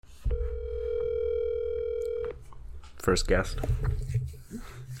first guest.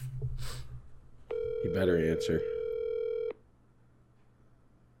 You better answer.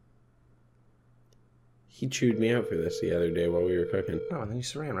 He chewed me out for this the other day while we were cooking. Oh, then you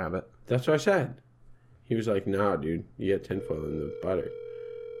saran wrap it. That's what I said. He was like, "No, dude, you get tinfoil in the butter."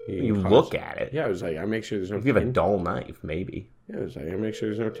 You look at it. Yeah, I was like, I make sure there's no. If you have a dull knife, maybe. Yeah, I was like, I make sure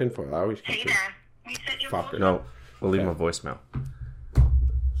there's no tinfoil. I always keep it. Fucker. No, we'll leave him a voicemail.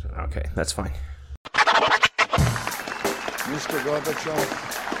 So, okay, that's fine. Mr.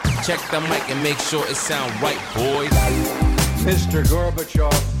 Gorbachev. Check the mic and make sure it sound right, boys. Mr. Gorbachev.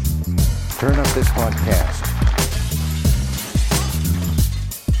 Turn up this podcast.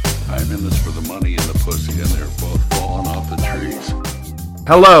 I'm in this for the money and the pussy, and they're both falling off the trees.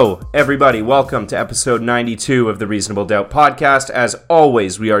 Hello, everybody. Welcome to episode 92 of the Reasonable Doubt podcast. As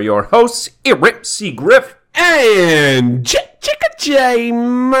always, we are your hosts, Rip C. Griff And Chicka J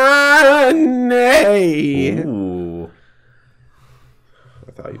Money. Ooh,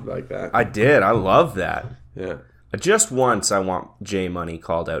 I thought you'd like that. I did. I love that. Yeah. Just once, I want J Money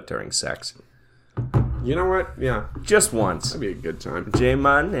called out during sex. You know what? Yeah. Just once. That'd be a good time. J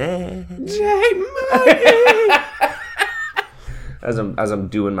Money. J Money. As I'm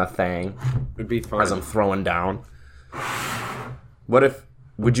doing my thing. It'd be fun. As I'm throwing down.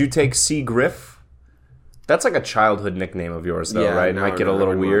 Would you take C. Griff? That's like a childhood nickname of yours, though, right? No, Might get a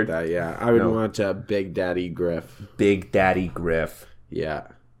little weird. That, yeah. I would want Big Daddy Griff. Big Daddy Griff. Yeah.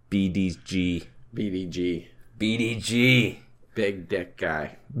 BDG. BDG. BDG. Big Dick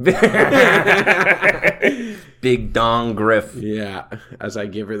Guy. Big Dong Griff. Yeah. As I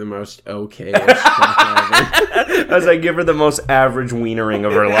give her the most okay stuff ever. As I give her the most average wienering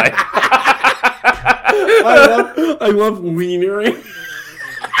of her life. I love wienering.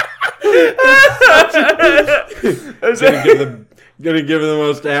 Gonna give her the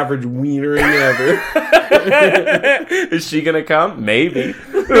most average wienering ever. Is she gonna come? Maybe.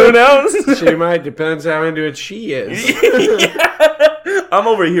 Who knows? She might. Depends how into it she is. Yeah. I'm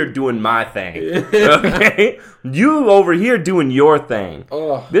over here doing my thing. Okay? You over here doing your thing.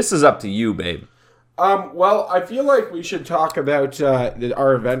 Ugh. This is up to you, babe. Well, I feel like we should talk about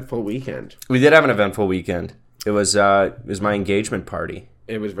our eventful weekend. We did have an eventful weekend. It was my engagement party.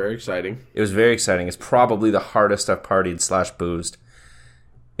 It was very exciting. It was very exciting. It's probably the hardest I've partied / boozed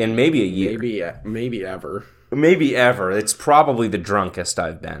in maybe a year. Maybe ever. Maybe ever. It's probably the drunkest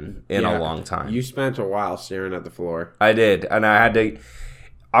I've been in a long time. You spent a while staring at the floor. I did, and I had to.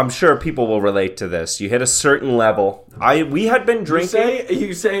 I'm sure people will relate to this. You hit a certain level. We had been drinking.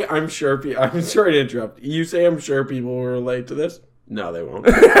 You say I'm sure. I'm sorry to interrupt. You say I'm sure people will relate to this. No, they won't.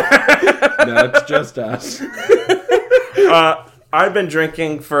 No, it's just us. I've been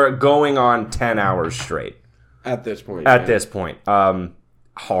drinking for going on 10 hours straight. At this point.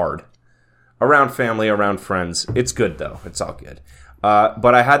 Hard. Around family, around friends. It's good, though. It's all good.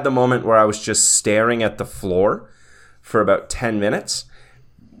 But I had the moment where I was just staring at the floor for about 10 minutes.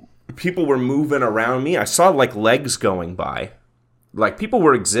 People were moving around me. I saw, legs going by. People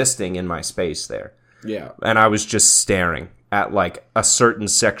were existing in my space there. Yeah. And I was just staring at, a certain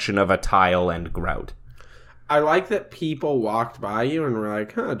section of a tile and grout. I like that people walked by you and were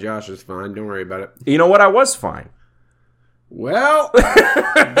like, Josh is fine. Don't worry about it. You know what? I was fine. Well,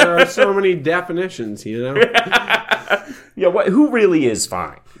 there are so many definitions, you know? Yeah, who really is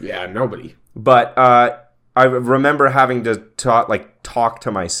fine? Yeah, nobody. But I remember having to talk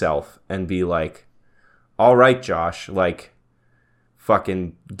to myself and be like, all right, Josh,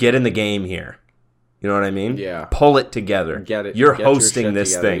 fucking get in the game here. You know what I mean? Yeah. Pull it together. Get it. You're Get your hosting shit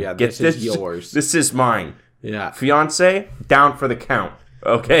this together. thing. Yeah, this is yours. This is mine. Yeah. Fiance, down for the count.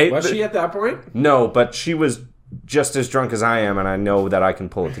 Okay? Was she at that point? No, but she was just as drunk as I am, and I know that I can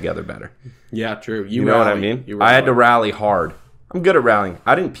pull it together better. Yeah, true. You know what I mean? I had to rally hard. I'm good at rallying.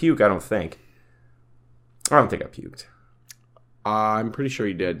 I didn't puke, I don't think. I don't think I puked. I'm pretty sure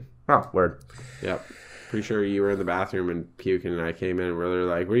you did. Oh, word. Yep. Pretty sure you were in the bathroom and puking, and I came in and we were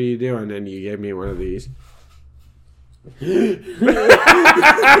like, what are you doing? And you gave me one of these. And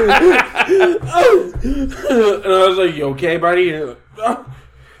I was like, you okay, buddy? And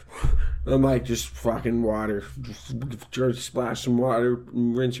I'm like, just fucking water. Just splash some water,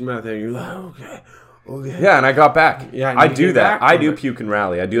 rinse your mouth. And you're like, okay. Yeah, and I got back. Yeah, I do that. I do puke and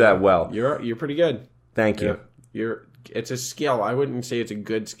rally. I do that well. You're pretty good. Thank you. It's a skill. I wouldn't say it's a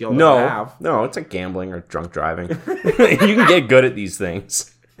good skill to have. No, it's like gambling or drunk driving. You can get good at these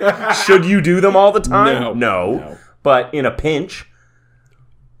things. Should you do them all the time? No. But in a pinch.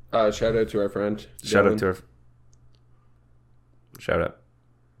 Shout out to our friend. Shout out.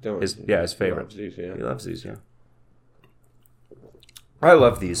 Dylan. His favorite. He loves these, yeah. He loves these, yeah. I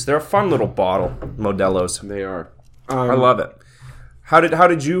love these. They're a fun little bottle, Modelo's. They are. I love it. How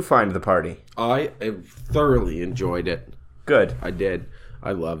did you find the party? I thoroughly enjoyed it. Good. I did.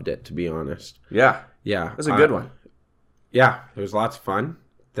 I loved it, to be honest. Yeah. Yeah. It was a good one. Yeah, it was lots of fun.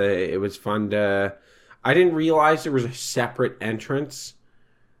 It was fun to... I didn't realize there was a separate entrance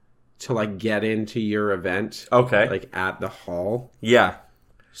to, like, get into your event. Okay. Like, at the hall. Yeah.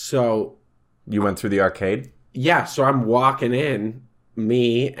 So... You went through the arcade? Yeah, so I'm walking in,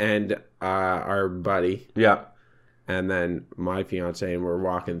 me and our buddy. Yeah. And then my fiance, and we're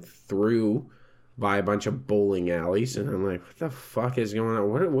walking through by a bunch of bowling alleys. And I'm like, what the fuck is going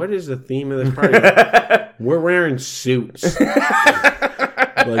on? What is the theme of this party? We're wearing suits.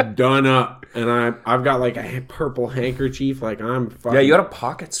 Like, done up. And I've got, like, a purple handkerchief. Like, I'm fucking... Yeah, you got a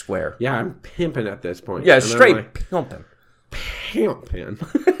pocket square. Yeah, I'm pimping at this point. Yeah, And straight I'm like, pimping. pimping.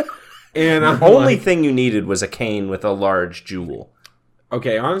 And I'm Only like, thing you needed was a cane with a large jewel.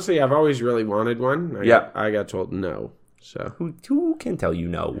 okay, honestly, I've always really wanted one. I got told no. So Who can tell you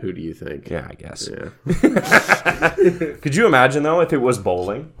no? who do you think? Yeah, I guess. Yeah. Could you imagine, though, if it was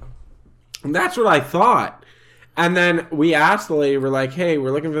bowling? And that's what I thought. And then we asked the lady, we're like, hey,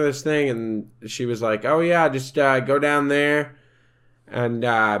 we're looking for this thing. And she was like, oh, yeah, just go down there. And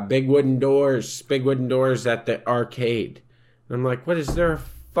big wooden doors at the arcade. And I'm like, what, is there a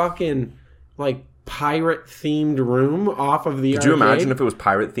fucking, like, pirate-themed room off of the arcade? Could you imagine if it was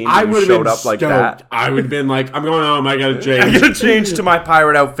pirate themed I and would you have showed been up like stoked. that? I would have been like, I'm going home, I gotta I change. gotta change to my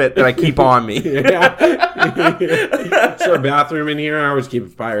pirate outfit that I keep on me. Yeah. Is there a bathroom in here? I always keep a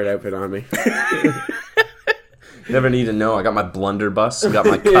pirate outfit on me. Never need to know. I got my blunderbuss, got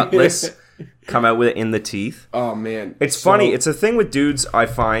my cutlass, come out with it in the teeth. Oh, man. It's funny. It's a thing with dudes, I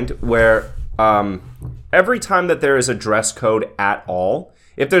find, where every time that there is a dress code at all,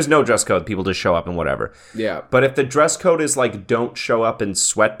 if there's no dress code, people just show up and whatever. Yeah. But if the dress code is like, don't show up in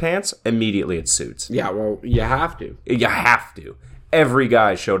sweatpants, immediately it's suits. Yeah, well, you have to. You have to. Every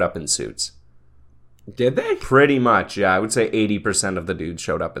guy showed up in suits. Did they? Pretty much, yeah. I would say 80% of the dudes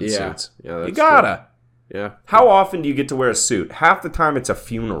showed up in suits. Yeah, that's you gotta. Yeah. How often do you get to wear a suit? Half the time it's a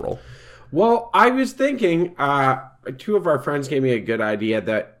funeral. Well, I was thinking, two of our friends gave me a good idea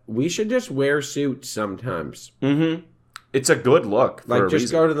that we should just wear suits sometimes. Mm-hmm. It's a good look. Like,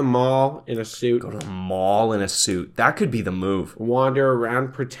 just go to the mall in a suit. Go to the mall in a suit. That could be the move. Wander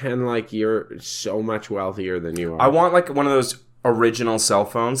around, pretend like you're so much wealthier than you are. I want like one of those original cell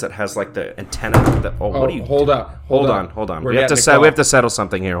phones that has like the antenna. What do you? Hold up. Hold on. We have to settle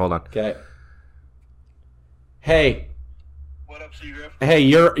something here. Hold on. Okay. Hey. What up, Seagriff? Hey,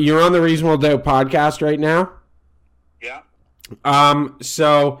 you're on the Reasonable Doubt podcast right now? Yeah.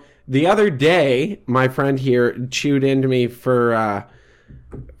 So the other day, my friend here chewed into me for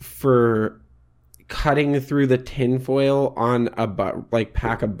cutting through the tinfoil on a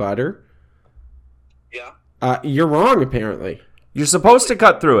pack of butter. Yeah. You're wrong, apparently. You're supposed to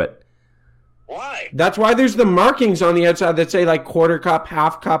cut through it. Why? That's why there's the markings on the outside that say like quarter cup,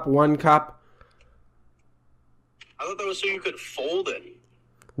 half cup, 1 cup. I thought that was so you could fold it.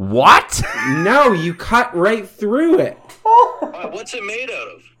 What? No, you cut right through it. What's it made out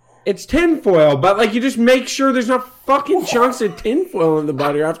of? It's tinfoil, but like you just make sure there's not fucking chunks of tinfoil in the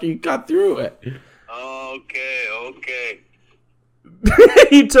butter after you cut through it. Okay.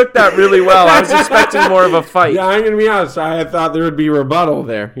 He took that really well. I was expecting more of a fight. Yeah, I'm gonna be honest. I thought there would be rebuttal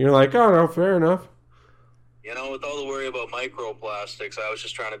there. You're like, oh no, fair enough. You know, with all the worry about microplastics, I was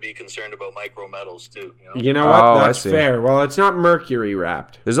just trying to be concerned about micrometals too. You know? You know what? Oh, I That's see. fair. Well, it's not mercury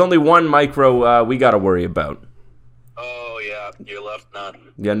wrapped. There's only one micro we got to worry about. Oh yeah, your left nut.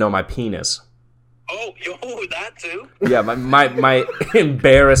 Yeah, no, my penis. Oh, that too. Yeah, my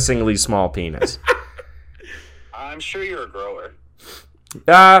embarrassingly small penis. I'm sure you're a grower.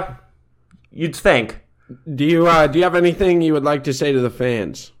 You'd think. Do you have anything you would like to say to the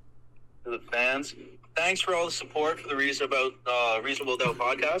fans? To the fans, thanks for all the support for the Reasonable Doubt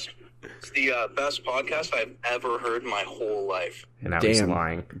podcast. It's the best podcast I've ever heard in my whole life. And I was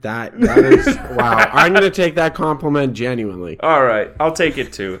lying. That is wow. I'm gonna take that compliment genuinely. All right, I'll take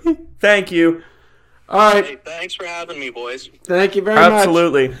it too. Thank you. All right. Hey, thanks for having me, boys. Thank you very much.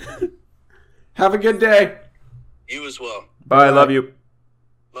 Absolutely. Have a good day. You as well. Bye. Love you.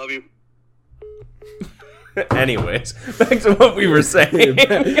 Love you. Anyways, back to what we were saying.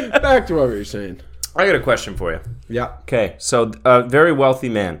 Back to what we were saying. I got a question for you. Yeah. Okay, so a very wealthy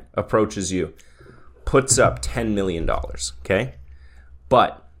man approaches you, puts up $10 million, okay?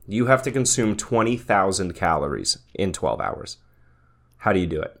 But you have to consume 20,000 calories in 12 hours. How do you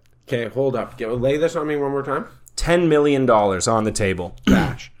do it? Okay, hold up. Lay this on me one more time. $10 million on the table.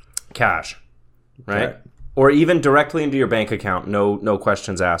 Cash. Right? Okay. Or even directly into your bank account, no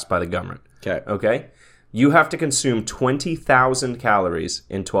questions asked by the government. Okay. Okay? You have to consume 20,000 calories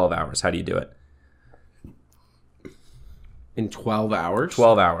in 12 hours. How do you do it? In 12 hours?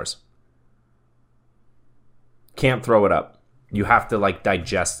 12 hours. Can't throw it up. You have to, like,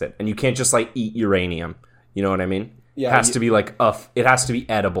 digest it. And you can't just, like, eat uranium. You know what I mean? Yeah, it has to be, like, it has to be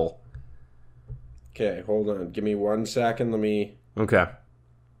edible. Okay, hold on. Give me 1 second. Let me... Okay.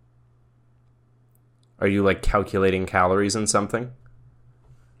 Are you, like, calculating calories in something?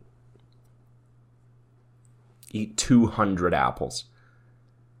 Eat 200 apples.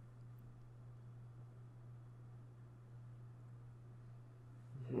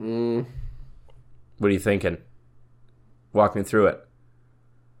 What are you thinking? Walk me through it.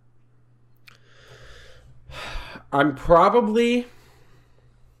 I'm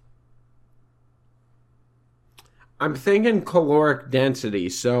thinking caloric density,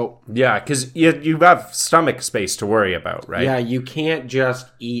 so... Yeah, because you have stomach space to worry about, right? Yeah, you can't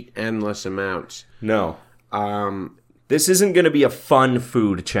just eat endless amounts. No. This isn't going to be a fun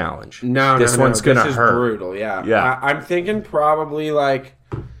food challenge. No, this one's going to hurt. This is brutal, yeah. Yeah. I'm thinking probably, like,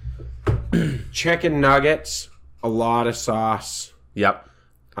 chicken nuggets, a lot of sauce. Yep.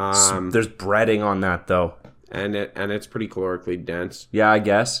 There's breading on that, though. And it's pretty calorically dense. Yeah, I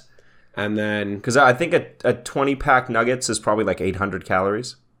guess. And then... Because I think a 20-pack nuggets is probably like 800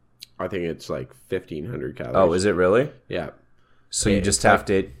 calories. I think it's like 1,500 calories. Oh, is it really? Yeah. So you just have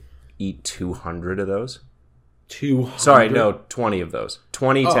to eat 200 of those? 200? Sorry, no, 20 of those.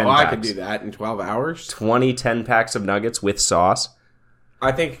 20 10 packs. I could do that in 12 hours. 20 10-packs of nuggets with sauce.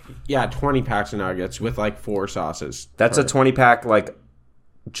 I think, 20 packs of nuggets with like 4 sauces. That's a 20-pack, like,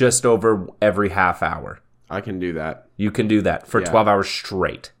 just over every half hour. I can do that. You can do that for 12 hours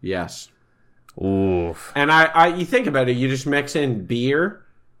straight. Yes. Oof. And you think about it, you just mix in beer.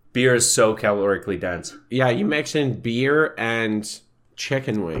 Beer is so calorically dense. Yeah, you mix in beer and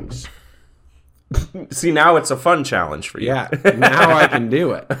chicken wings. See, now it's a fun challenge for you. Yeah, now I can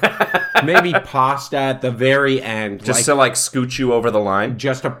do it. Maybe pasta at the very end. Just to, like, scoot you over the line?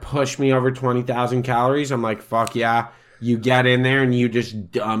 Just to push me over 20,000 calories. I'm like, fuck yeah. You get in there and you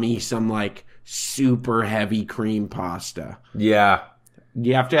just dummy some, like, super heavy cream pasta. Yeah.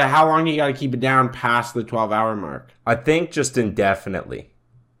 You have to... How long do you got to keep it down past the 12-hour mark? I think just indefinitely.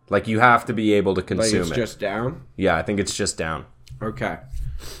 Like, you have to be able to consume Like it's just down? Yeah, I think it's just down. Okay.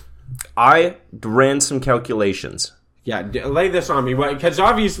 I ran some calculations. Yeah, lay this on me, because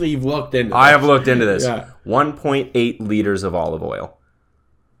obviously you've looked into this. I have looked into this. Yeah. 1.8 liters of olive oil.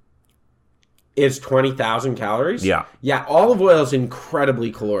 Is 20,000 calories? Yeah. Yeah, olive oil is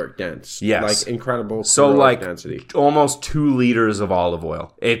incredibly caloric dense. Yes. Like, incredible So, caloric like, density. almost 2 liters of olive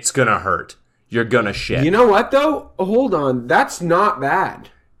oil. It's gonna hurt. You're gonna shit. You know what, though? Hold on. That's not bad.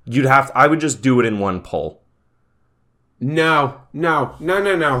 I would just do it in one pull. No.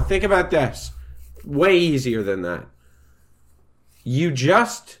 Think about this. Way easier than that. You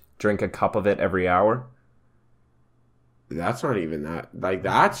just... Drink a cup of it every hour. That's not even that. Like,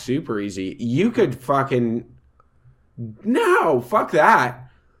 that's super easy. You could fucking... No, fuck that.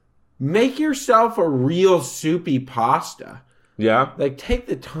 Make yourself a real soupy pasta. Yeah? Like, take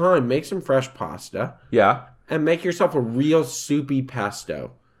the time, make some fresh pasta. Yeah. And make yourself a real soupy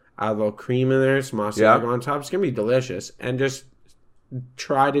pesto. Add a little cream in there, some mozzarella on top. It's going to be delicious. And just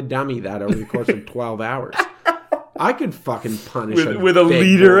try to dummy that over the course of 12 hours. I could fucking punish with a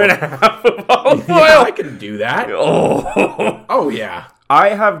liter bowl. and a half of olive oil. Yeah, I can do that. Oh, yeah. I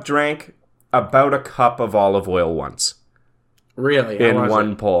have drank about a cup of olive oil once. Really? In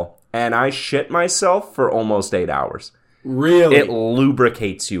one pull. And I shit myself for almost 8 hours. Really? It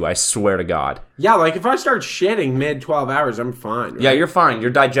lubricates you, I swear to God. Yeah, like if I start shitting mid 12 hours, I'm fine. Right? Yeah, you're fine. You're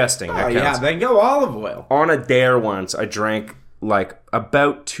digesting. Oh, that yeah, counts. then go olive oil. On a dare once, I drank like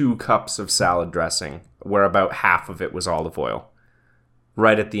about 2 cups of salad dressing, where about half of it was olive oil.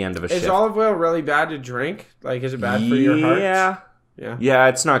 Right at the end of a shift. Is olive oil really bad to drink? Like, is it bad for your heart? Yeah. Yeah,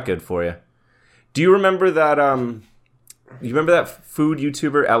 it's not good for you. Do you remember that, you remember that food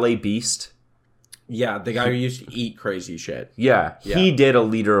YouTuber, LA Beast? Yeah, the guy who used to eat crazy shit. Yeah, he did a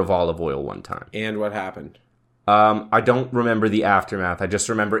liter of olive oil one time. And what happened? I don't remember the aftermath. I just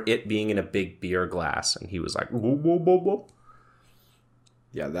remember it being in a big beer glass, and he was like, whoa, whoa, whoa, whoa.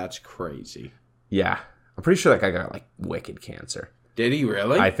 Yeah, that's crazy. Yeah. I'm pretty sure that guy got, like, wicked cancer. Did he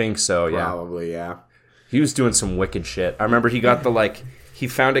really? I think so, yeah. Probably, yeah. He was doing some wicked shit. I remember he got he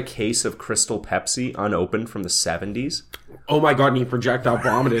found a case of Crystal Pepsi unopened from the 70s. Oh my God, and he projectile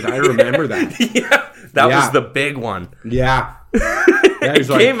vomited. I remember that. Yeah. That was the big one. Yeah. It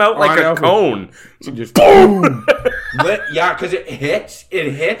came out like a cone. Just boom. Yeah, because it hits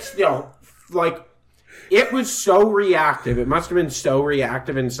the, like, it was so reactive. It must have been so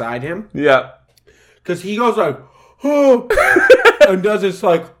reactive inside him. Yeah. because he goes like, oh, and does this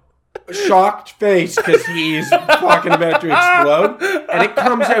like shocked face because he's fucking about to explode, and it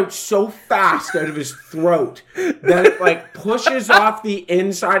comes out so fast out of his throat that it like pushes off the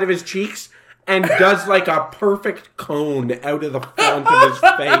inside of his cheeks and does like a perfect cone out of the front of his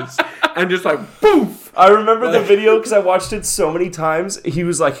face, and just like poof. I remember the video because I watched it so many times. He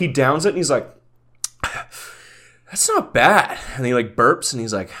was like, he downs it and he's like, that's not bad. And he like burps and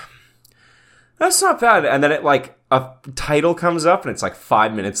he's like, that's not bad. And then it like, a title comes up and it's like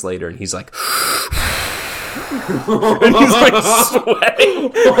 5 minutes later and he's like, and he's like sweating.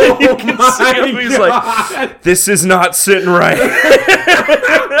 You can see him. He's like, this is not sitting right.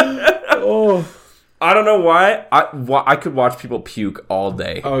 Oh. I don't know why. I could watch people puke all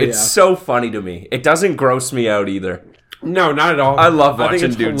day. Oh, it's so funny to me. It doesn't gross me out either. No, not at all. I love think watching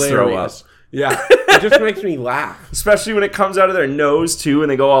it's dudes hilarious. throw up. Yeah, it just makes me laugh. Especially when it comes out of their nose too,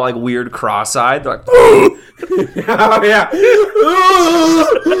 and they go all like weird cross-eyed. They're like, Oh yeah.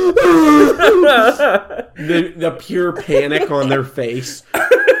 the pure panic on their face,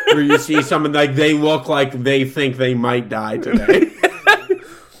 where you see someone like they look like they think they might die today.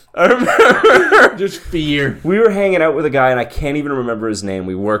 I remember Just fear. we were hanging out with a guy, and I can't even remember his name.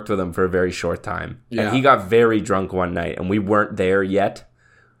 We worked with him for a very short time, Yeah. and he got very drunk one night, and we weren't there yet.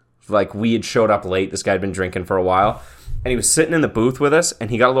 Like, we had showed up late. This guy had been drinking for a while, and he was sitting in the booth with us, and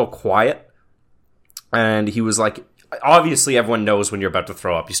he got a little quiet, and he was like, obviously everyone knows when you're about to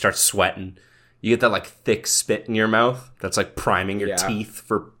throw up. You start sweating. You get that like thick spit in your mouth that's like priming your teeth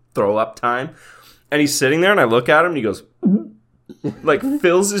for throw up time. And he's sitting there, and I look at him, and he goes, like,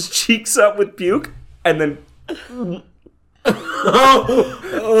 fills his cheeks up with puke, and then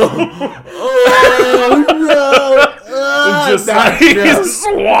just like, he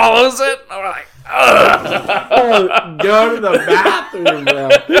swallows it. I'm like, Go to the bathroom, bro.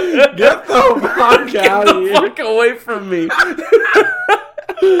 Get the fuck out of here. fuck away from me.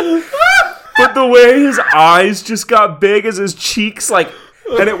 But the way his eyes just got big as his cheeks, like,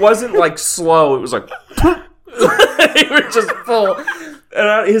 and it wasn't like slow, it was like they were just full.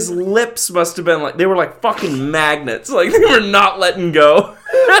 And his lips must have been like, they were like fucking magnets, like they were not letting go.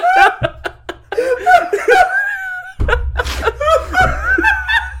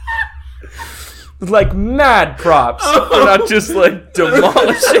 Like mad props for not just like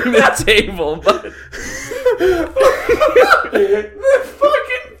demolishing the table, but The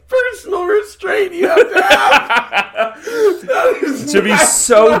fucking personal restraint you have to have. to be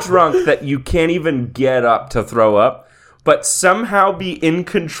so drunk that you can't even get up to throw up, but somehow be in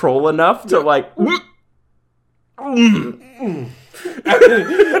control enough to like.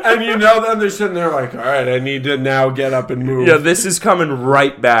 And you know them, they're sitting there like, all right, I need to now get up and move. Yeah, this is coming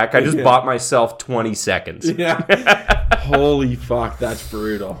right back. I just bought myself 20 seconds. Yeah. Holy fuck, that's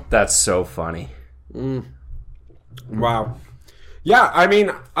brutal. That's so funny. Wow. Yeah, I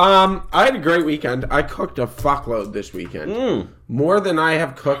mean, I had a great weekend. I cooked a fuckload this weekend. More than I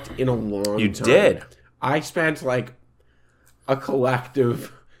have cooked in a long time. You did. I spent like a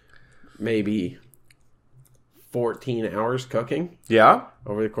collective maybe 14 hours cooking Yeah?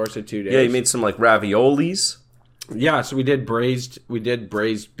 over the course of 2 days. Yeah, you made some like raviolis. Yeah, so we did braised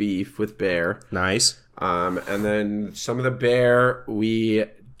beef with bear. Nice. And then some of the bear we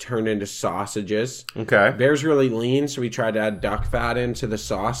turned into sausages. Okay. Bear's really lean, so we tried to add duck fat into the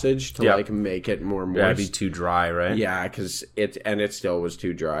sausage to like make it more moist. Yeah, it'd be too dry, right? Yeah, because it still was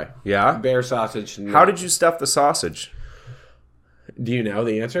too dry. Yeah? Bear sausage. How did you stuff the sausage? Do you know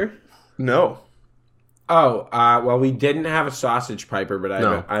the answer? No. Oh, well, we didn't have a sausage piper, but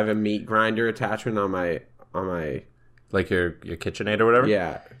No. I have a meat grinder attachment on my. Like your KitchenAid or whatever?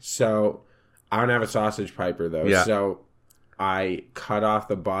 Yeah, so I don't have a sausage piper though. Yeah. So I cut off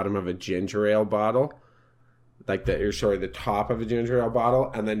the bottom of a ginger ale bottle, the top of a ginger ale bottle,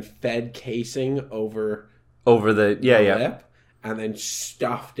 and then fed casing over the lip, and then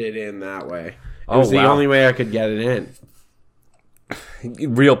stuffed it in that way. It Oh, was the wow. only way I could get it in.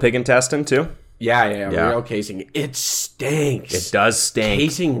 Real pig intestine too? Yeah, Yeah. real casing. It stinks. It does stink.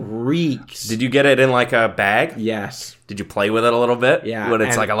 Casing reeks. Did you get it in like a bag? Yes. Did you play with it a little bit? Yeah, When it's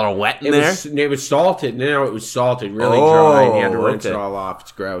and like a little wet in It there? was salted. No, it was salted, really Oh, dry, and you had to rinse okay. it all off.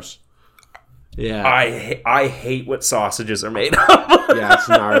 It's gross. Yeah. I hate what sausages are made of. Yeah, it's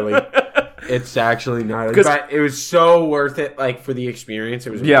gnarly. It's actually gnarly. 'Cause- But it was so worth it, like, for the experience.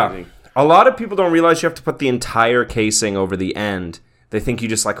 It was amazing. A lot of people don't realize you have to put the entire casing over the end. They think you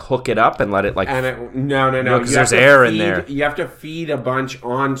just like hook it up and let it like. No. because You there's have to air in there. You have to feed a bunch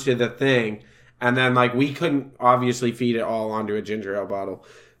onto the thing. And then, like, we couldn't obviously feed it all onto a ginger ale bottle.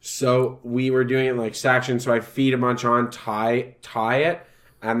 So we were doing it in, like, sections. So I feed a bunch on, tie it,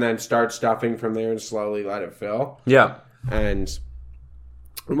 and then start stuffing from there and slowly let it fill. Yeah. And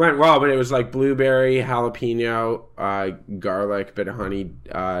it went well, but it was like blueberry, jalapeno, garlic, bit of honey,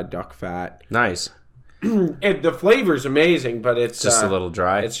 duck fat. Nice. The flavor's amazing, but it's Just a little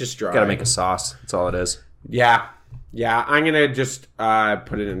dry. It's just dry. Gotta make a sauce. That's all it is. Yeah. I'm gonna just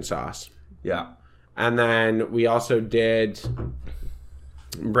put it in sauce. Yeah. And then we also did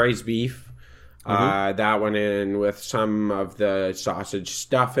braised beef. That went in with some of the sausage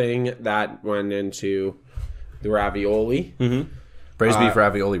stuffing. That went into the ravioli. Braised beef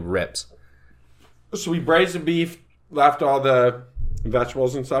ravioli rips. So we braised the beef, left all the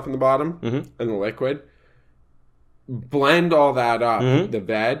vegetables and stuff in the bottom and the liquid. Blend all that up, the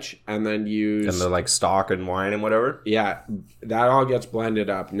veg, and then use... And the like stock and wine and whatever. Yeah, that all gets blended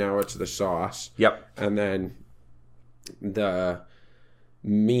up. Now it's the sauce. Yep. And then the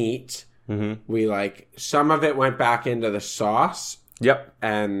meat, we like... Some of it went back into the sauce. Yep.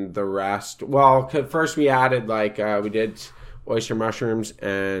 And the rest... Well, first we added like... we did oyster mushrooms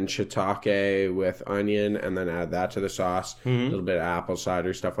and shiitake with onion, and then add that to the sauce. A little bit of apple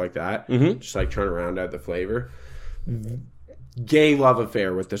cider, stuff like that. Just like trying to round out the flavor. Gay love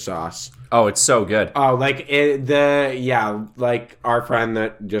affair with the sauce. Oh, it's so good. Oh, like like our friend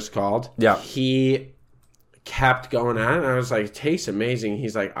that just called. Yeah. He kept going at it, and I was like, it tastes amazing.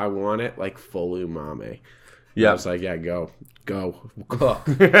 He's like, I want it like full umami. Yeah. I was like, yeah, go, cook.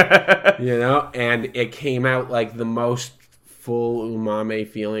 And it came out like the most full umami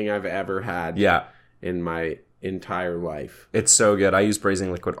feeling I've ever had. Yeah. In my entire life. It's so good. I use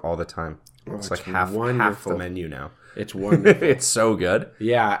braising liquid all the time. It's like half wonderful. the menu now. It's wonderful. It's so good.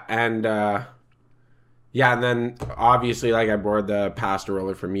 Yeah, and and then obviously like I borrowed the pasta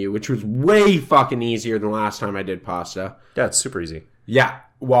roller from you, which was way fucking easier than last time I did pasta. Yeah, it's super easy. Yeah,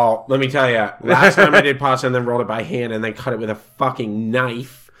 well, let me tell you, last time I did pasta and then rolled it by hand and then cut it with a fucking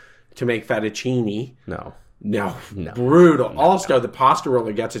knife to make fettuccine. No. Brutal. Also, the pasta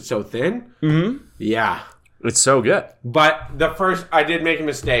roller gets it so thin. Yeah. It's so good. But I did make a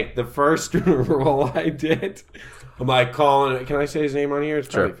mistake. The first roll I did, I'm like calling it. Can I say his name on here? It's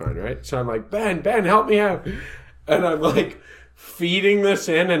probably fine, right? So I'm like, Ben, help me out. And I'm like feeding this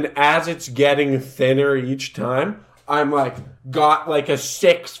in, and as it's getting thinner each time, I'm like, got like a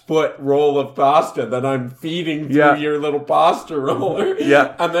 6-foot roll of pasta that I'm feeding through your little pasta roller.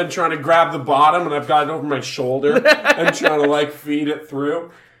 Yeah. And then trying to grab the bottom, and I've got it over my shoulder and trying to like feed it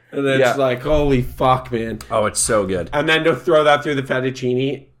through. And it's like, holy fuck, man. Oh, it's so good. And then to throw that through the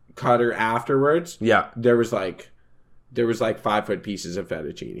fettuccine cutter afterwards. Yeah. There was like 5-foot pieces of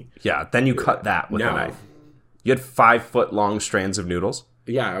fettuccine. Yeah. Then you cut that with a knife. You had 5-foot long strands of noodles.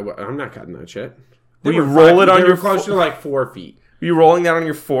 Yeah, I'm not cutting that shit. Will you roll it on your close to like 4 feet. Are you rolling that on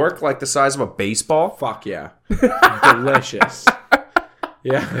your fork like the size of a baseball? Fuck yeah. Delicious.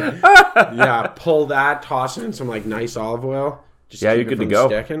 Yeah. Pull that, toss it in some like nice olive oil. Just you're good to go.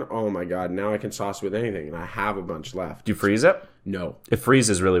 Sticking. Oh my god, now I can sauce with anything, and I have a bunch left. Do you freeze it? No. It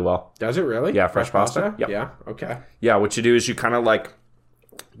freezes really well. Does it really? Yeah, fresh pasta? Yep. Yeah, okay. Yeah, what you do is you kind of like,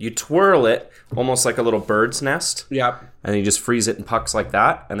 you twirl it almost like a little bird's nest. Yep. And you just freeze it in pucks like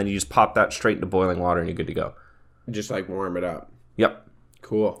that, and then you just pop that straight into boiling water, and you're good to go. Just like warm it up. Yep.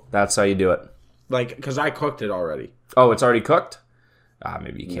 Cool. That's how you do it. Like, because I cooked it already. Oh, it's already cooked?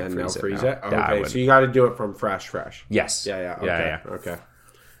 Maybe you can't freeze freeze it. it. Oh, okay, so you got to do it from fresh. Yes. Yeah. Okay. Yeah. Okay.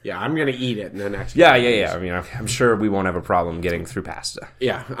 Yeah, I'm gonna eat it in the next. Yeah. I mean, I'm sure we won't have a problem getting through pasta.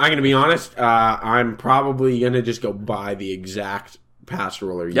 Yeah, I'm gonna be honest. I'm probably gonna just go buy the exact pasta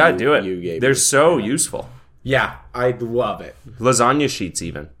roller. Do it. You gave. They're me. so useful. Yeah, I love it. Lasagna sheets,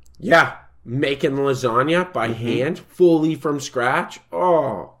 even. Yeah, making lasagna by hand, fully from scratch.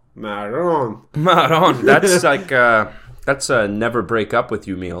 Oh, Maron. That's like that's a never break up with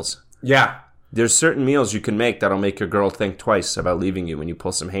you meals. Yeah. There's certain meals you can make that'll make your girl think twice about leaving you when you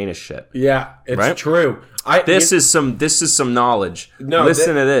pull some heinous shit. Yeah, it's true. This is some knowledge. No,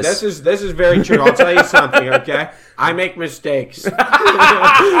 listen to this. This is very true. I'll tell you something, okay? I make mistakes. Who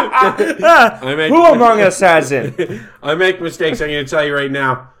among us hasn't? I make mistakes. I'm going to tell you right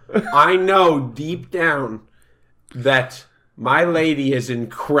now. I know deep down that my lady is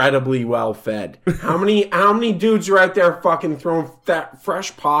incredibly well fed. How many dudes are out there fucking throwing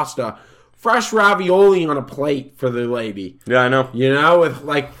fresh pasta, fresh ravioli on a plate for the lady? Yeah, I know. You know, with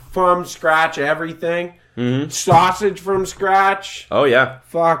like from scratch everything. Mm-hmm. Sausage from scratch. Oh, yeah.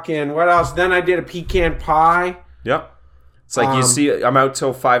 Fucking, what else? Then I did a pecan pie. Yep. It's like you see, I'm out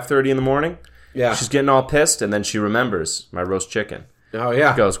till 5:30 in the morning. Yeah. She's getting all pissed, and then she remembers my roast chicken. Oh,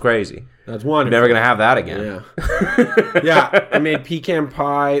 yeah. Goes crazy. That's wonderful. Never going to have that again. Yeah. Yeah. I made pecan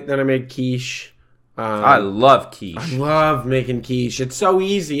pie. Then I made quiche. I love quiche. I love making quiche. It's so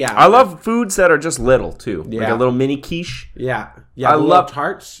easy. I love foods that are just little too, like Yeah. a little mini quiche. Yeah. I the little love-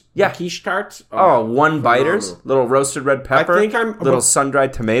 tarts. Yeah. The quiche tarts. Oh, one biters, phenomenal. little roasted red pepper, think I'm- little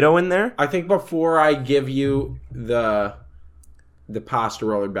sun-dried tomato in there. I think before I give you the pasta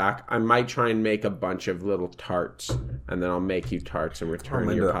roller back, I might try and make a bunch of little tarts, and then I'll make you tarts and return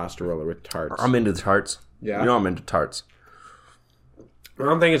into your that. pasta roller with tarts. I'm into tarts. Yeah. You know I'm into tarts. I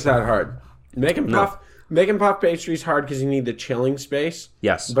don't think it's that hard. Making puff pastry's hard because you need the chilling space.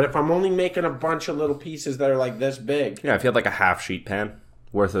 Yes. But if I'm only making a bunch of little pieces that are like this big, Yeah, if you had like a half sheet pan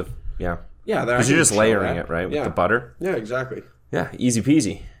worth of, yeah, because you're just layering it, right, with the butter. Yeah, exactly. Yeah, easy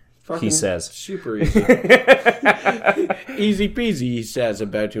peasy. Fucking He says. super easy. Easy peasy, he says,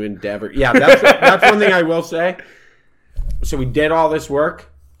 about to endeavor. Yeah, that's one thing I will say. So we did all this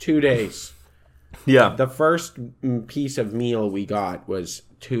work, 2 days. Yeah. The first piece of meal we got was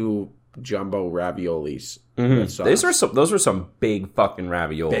 2 jumbo raviolis. with sauce. Those were some big fucking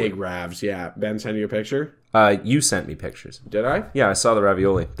ravioli. Big ravs, yeah. Ben sent you a picture? You sent me pictures. Did I? Yeah, I saw the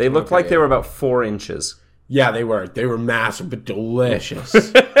ravioli. They looked like they were about 4 inches. Yeah, they were. They were massive, but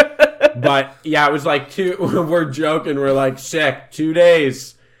delicious. But, yeah, it was like 2... We're joking. We're like, sick. 2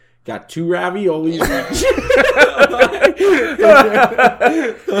 days. Got 2 raviolis each.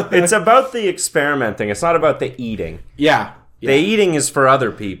 It's about the experimenting. It's not about the eating. Yeah. The eating is for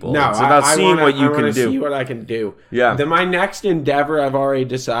other people. No, it's about seeing what you can do. See what I can do. Yeah. Then my next endeavor, I've already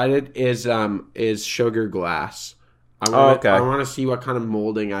decided, is sugar glass. I want to see what kind of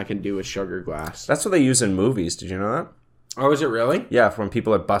molding I can do with sugar glass. That's what they use in movies. Did you know that? Oh, is it really? Yeah, when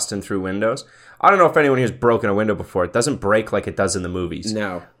people are busting through windows. I don't know if anyone here's broken a window before. It doesn't break like it does in the movies.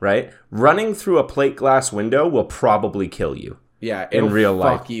 No. Right? Running through a plate glass window will probably kill you. Yeah, in real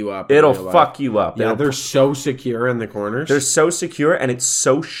life. Fuck you up. It'll fuck you up. Yeah, they're so secure in the corners. They're so secure and it's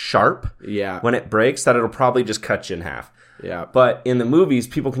so sharp Yeah. when it breaks that it'll probably just cut you in half. Yeah. But in the movies,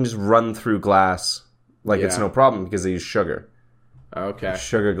 people can just run through glass like it's Yeah. no problem because they use sugar. Okay.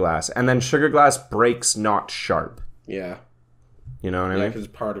 Sugar glass. And then sugar glass breaks not sharp. Yeah. You know what I Yeah, mean? because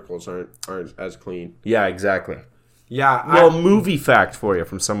particles aren't as clean. Yeah, exactly. Yeah. Well, movie fact for you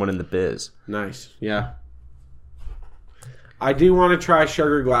from someone in the biz. Nice. Yeah. I do want to try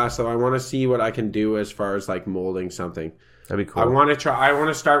sugar glass, though. I want to see what I can do as far as like molding something. That'd be cool. I want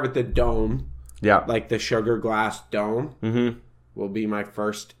to start with the dome, Yeah. like the sugar glass dome. Mm-hmm. Will be my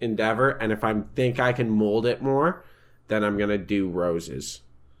first endeavor, and if I think I can mold it more, then I'm gonna do roses.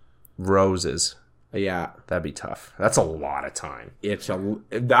 Roses. Yeah, That'd be tough. That's a lot of time.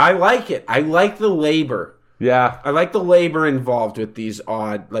 I like it. I like the labor. Yeah. I like the labor involved with these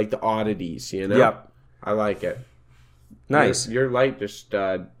the oddities. You know. Yep. I like it. Nice. Your light just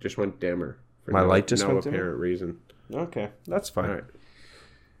went dimmer. For My light just no went dimmer? apparent reason. Okay. That's fine. All right.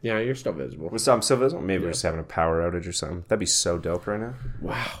 Yeah, you're still visible. What's up, Silvism? Maybe we're just having a power outage or something. That'd be so dope right now.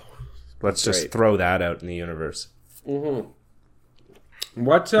 Wow. Let's just great. throw that out in the universe. Mm-hmm.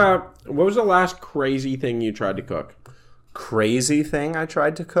 What was the last crazy thing you tried to cook? Crazy thing I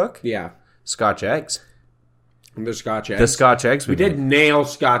tried to cook? Yeah. Scotch eggs. The Scotch eggs. The Scotch eggs We did nail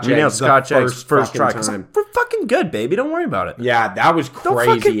Scotch eggs. We nailed Scotch eggs first try. Time. We're fucking good, baby. Don't worry about it. Yeah, that was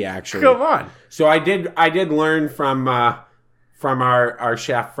crazy. Actually, Come on. So I did learn from our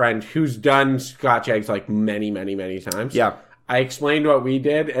chef friend who's done Scotch eggs like many times. Yeah. I explained what we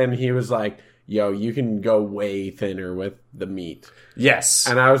did, and he was like, "Yo, you can go way thinner with the meat." Yes.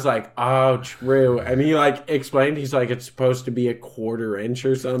 And I was like, "Oh, true." And he like explained, he's like, "It's supposed to be a 1/4 inch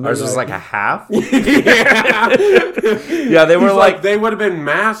or something." Ours was like a half. yeah. Yeah, they were He's like they would have been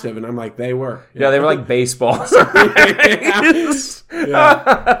massive, and I'm like, they were. Yeah, they were like baseballs.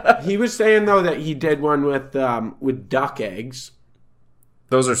 Yeah. He was saying though that he did one with duck eggs.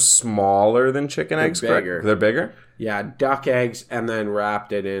 Those are smaller than chicken eggs, correct? bigger. They're bigger? Yeah, duck eggs, and then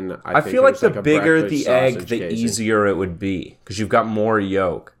wrapped it in. I think feel it like was the a bigger breakfast the egg, sausage the casing. easier it would be. Because you've got more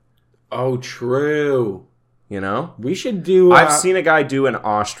yolk, Oh, true. you know? We should do. I've seen a guy do an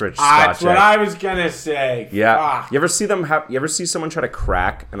ostrich Scotch That's what egg. I was gonna say. Yeah. Fuck. You ever see someone try to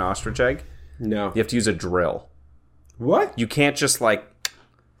crack an ostrich egg? No. You have to use a drill. What? You can't just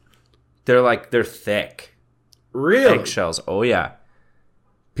they're thick. Really? Eggshells. Oh yeah.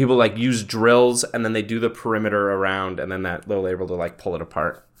 People use drills and then they do the perimeter around and then they're able to pull it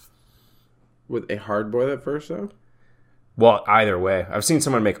apart. Would they hard boil it first though? Well, either way. I've seen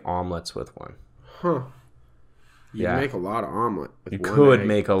someone make omelets with one. Huh. You Yeah. make a lot of omelet. With You one could egg.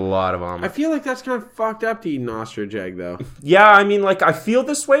 make a lot of I omelets. feel like that's kind of fucked up to eat an ostrich egg though. Yeah, I mean, I feel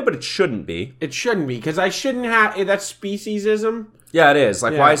this way, but it shouldn't be. It shouldn't be because I shouldn't have. That's speciesism. Yeah, it is.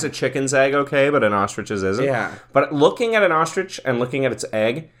 Yeah. Why is a chicken's egg okay, but an ostrich's isn't? Yeah. But looking at an ostrich and looking at its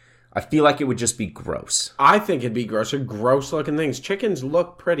egg, I feel like it would just be gross. I think it'd be gross. They're gross looking things. Chickens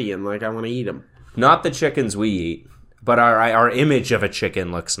look pretty and like I want to eat them. Not the chickens we eat, but our image of a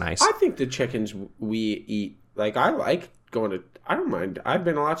chicken looks nice. I think the chickens we eat, like I like going to, I don't mind. I've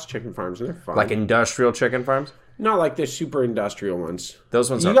been to lots of chicken farms and they're fun. Like industrial chicken farms? Not like the super industrial ones. Those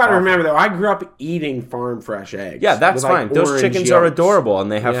ones You are got to awful. remember though, I grew up eating farm fresh eggs. Yeah, that's with, like, fine. Those orange chickens are yolks. adorable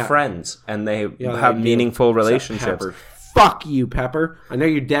and they have Yeah. friends and they Yeah, have they do. meaningful Except relationships. Pepper. Fuck you, Pepper. I know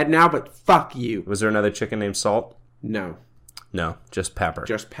you're dead now, but fuck you. Was there another chicken named Salt? No, No, just Pepper.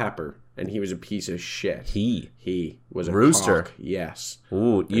 just Pepper. And he was a piece of shit. He was a Rooster. cock. Yes.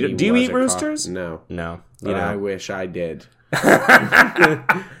 Ooh, And he do you was eat a roosters? cock. No. No. But I wish I did.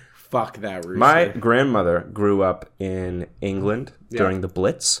 Fuck that rooster. My grandmother grew up in England during the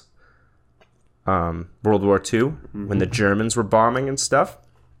Blitz, World War II, when the Germans were bombing and stuff,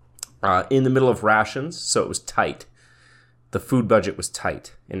 in the middle of rations, so it was tight. The food budget was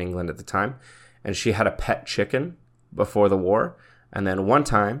tight in England at the time, and she had a pet chicken before the war, and then one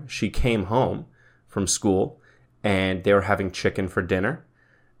time she came home from school, and they were having chicken for dinner,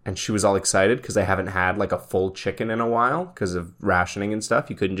 and she was all excited because they haven't had like a full chicken in a while because of rationing and stuff.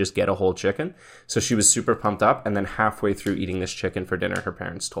 You couldn't just get a whole chicken. So she was super pumped up. And then halfway through eating this chicken for dinner, her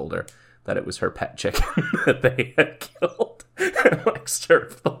parents told her that it was her pet chicken that they had killed and like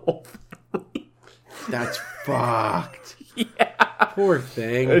served the whole family. That's fucked. Yeah. Poor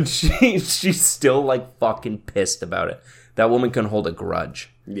thing. And she's still like fucking pissed about it. That woman can hold a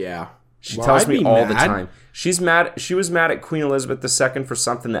grudge. Yeah. She Well, tells I'd me be all the mad. time. She's mad. She was mad at Queen Elizabeth II for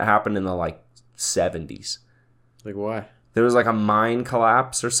something that happened in the like 70s. Like why? There was like a mine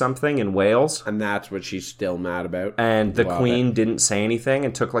collapse or something in Wales. And that's what she's still mad about. And the Love Queen it. didn't say anything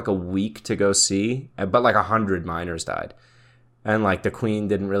and took like a week to go see. But like 100 miners died. And like the Queen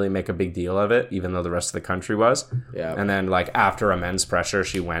didn't really make a big deal of it, even though the rest of the country was. Yeah. And then like after immense pressure,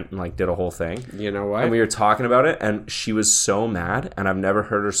 she went and like did a whole thing. You know what? And we were talking about it, and she was so mad, and I've never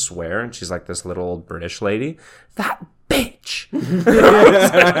heard her swear, and she's like this little old British lady. That bitch!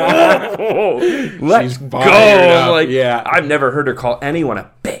 Let's She's go! fired up, Like, yeah. I've never heard her call anyone a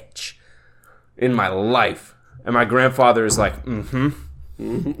bitch in my life. And my grandfather is like,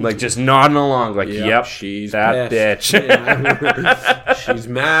 like just nodding along, like, yep, she's that pissed. bitch. Yeah. She's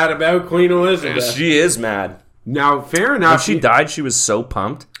mad about Queen Elizabeth. She is mad. Now, fair When enough. she died, she was so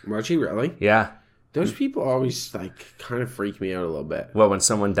pumped. Was she really? Yeah. Those people always like kind of freak me out a little bit. Well, when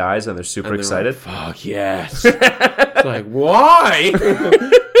someone dies and they're super And they're excited. like, fuck yes. It's like, why?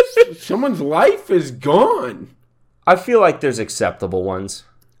 Someone's life is gone. I feel like there's acceptable ones.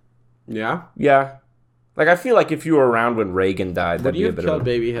 Yeah. Yeah. Like, I feel like if you were around when Reagan died, Would that'd you be a have bit killed of a...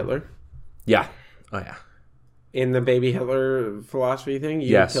 baby Hitler? Yeah. Oh, yeah. In the baby Hitler philosophy thing? You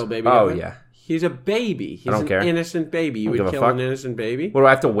Yes. would kill baby Oh, Hitler? yeah. He's a baby. He's don't an care. innocent baby. You Don't would give a kill fuck. an innocent baby? What, do I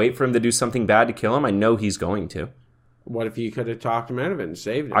have to wait for him to do something bad to kill him? I know he's going to. What if you could have talked him out of it and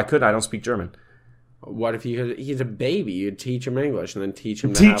saved him? I could. I don't speak German. What if you could? He's a baby. You'd teach him English and then teach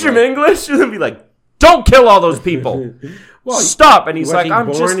him to Teach have, him like- English? And then be like, don't kill all those people. Well, Stop. And he's was like, he I'm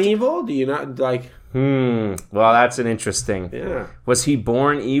born just... evil? Do you not like? Well, that's an interesting... Yeah, Was he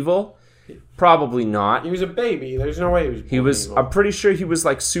born evil? Probably not. he was a baby. There's no way he was. He was... Evil. I'm pretty sure he was,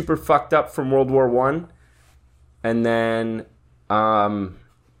 like, super fucked up from World War One. And then...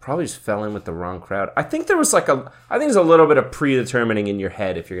 probably just fell in with the wrong crowd. I think there was like I think there's a little bit of predetermining in your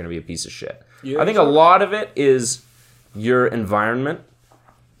head if you're going to be a piece of shit. I think a lot of it is your environment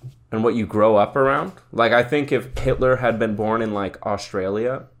and what you grow up around. Like, I think if Hitler had been born in like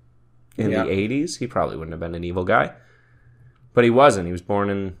Australia in the 80s, he probably wouldn't have been an evil guy. But he wasn't. He was born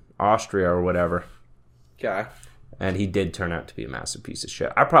in Austria or whatever. Okay. And he did turn out to be a massive piece of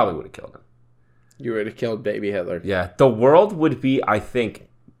shit. I probably would have killed him. You would have killed baby Hitler. Yeah. The world would be, I think,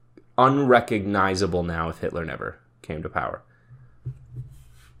 unrecognizable now if Hitler never came to power.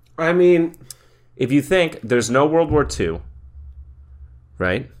 I mean, If you think there's no World War II,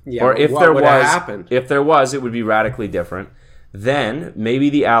 right? Yeah, or if what there would was, have happened? if there was, it would be radically different. Then maybe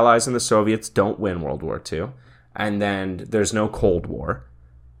the Allies and the Soviets don't win World War II, and then there's no Cold War,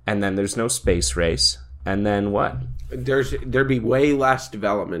 and then there's no space race, and then what? there'd be way less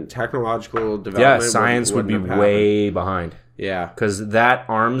development, technological Yeah, development. science would be wouldn't have way behind. happened. Yeah. Because that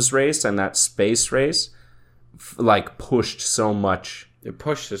arms race and that space race, like, pushed so much. It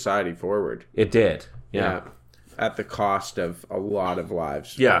pushed society forward. It did. Yeah. At the cost of a lot of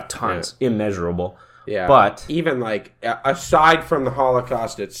lives. Yeah, tons. Immeasurable. Yeah. But even like aside from the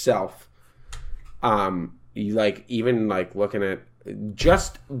Holocaust itself, you like even like looking at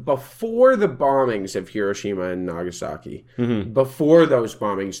just before the bombings of Hiroshima and Nagasaki, before those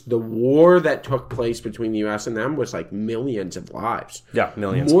bombings, the war that took place between the U.S. and them was like millions of lives. Yeah,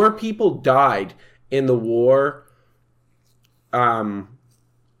 millions. More people died in the war. I'm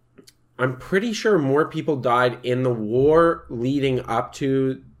pretty sure more people died in the war leading up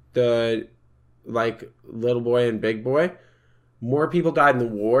to the like Little Boy and Big Boy. More people died in the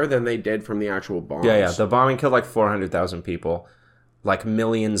war than they did from the actual bombs. Yeah. The bombing killed like 400,000 people. Like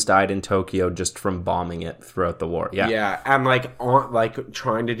millions died in Tokyo just from bombing it throughout the war. Yeah, and like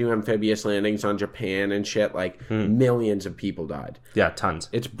trying to do amphibious landings on Japan and shit, like millions of people died. Yeah, tons.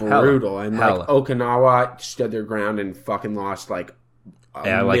 It's brutal. Hella. Like Okinawa stood their ground and fucking lost like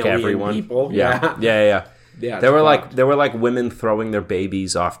a like million everyone. people. Yeah. Yeah, there were like women throwing their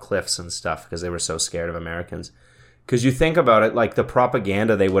babies off cliffs and stuff because they were so scared of Americans. Because you think about it, like the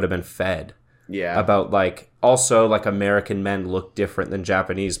propaganda they would have been fed. Yeah. About like also like American men look different than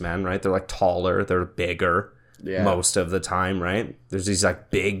Japanese men, right? They're like taller, they're bigger most of the time, right? There's these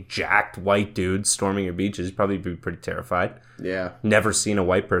like big jacked white dudes storming your beaches. You'd probably be pretty terrified. Yeah. Never seen a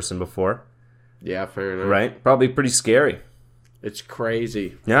white person before. Yeah, fair enough. Right? Probably pretty scary. It's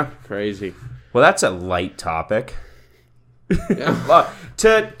crazy. Yeah. Crazy. Well, that's a light topic. Yeah.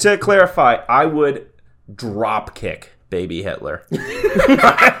 To clarify, I would drop kick baby Hitler.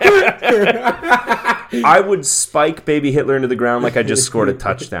 I would spike baby Hitler into the ground like I just scored a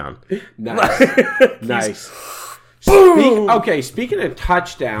touchdown. Nice. Nice. Speaking of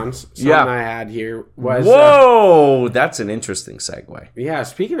touchdowns, something I had here was... Whoa! That's an interesting segue.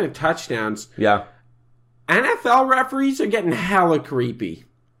 Speaking of touchdowns... Yeah. NFL referees are getting hella creepy.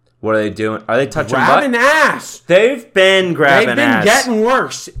 What are they doing? Are they touching grabbing ass? They've been grabbing ass. They've been getting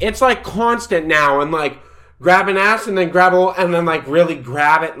worse. It's like constant now, and like grabbing ass, and then and then like really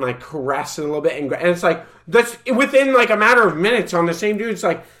grab it and like caress it a little bit, and it's like that's within like a matter of minutes on the same dude. It's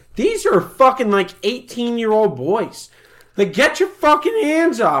like these are fucking like 18-year-old boys. Like, get your fucking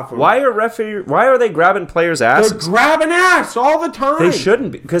hands off them. Why are they grabbing players' asses? They're grabbing ass all the time. They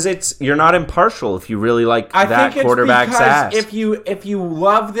shouldn't be, because you're not impartial if you really like that quarterback's ass. If you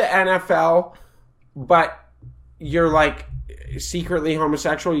love the NFL, but you're like secretly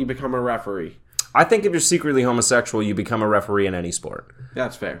homosexual, you become a referee. I think if you're secretly homosexual, you become a referee in any sport.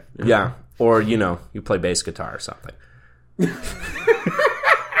 That's fair. Yeah. Or, you play bass guitar or something.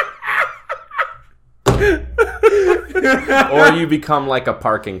 Or you become like a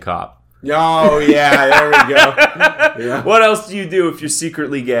parking cop. Oh, yeah, there we go. Yeah. What else do you do if you're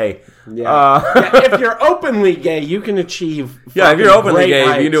secretly gay? Yeah. If you're openly gay, you can achieve if you're openly gay,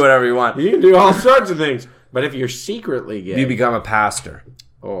 you can do whatever you want. You can do all sorts of things. But if you're secretly gay... You become a pastor.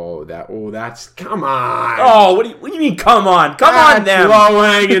 That's... Come on. Oh, what do you mean, come on? Come on, them.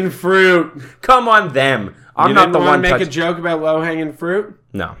 Low-hanging fruit. Come on, them. I'm not the one to make a joke about low-hanging fruit?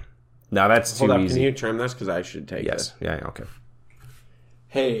 No, that's too easy. Can you trim this? Because I should take this. Yeah, okay.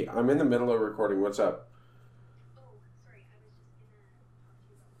 Hey, I'm in the middle of recording. What's up? Oh, sorry. I was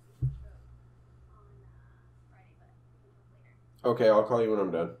just going to on Friday, but later. Okay, I'll call you when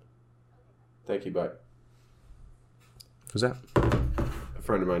I'm done. Thank you, bye. Who's that? A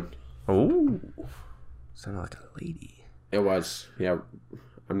friend of mine. Oh, sounded like a lady. It was. Yeah.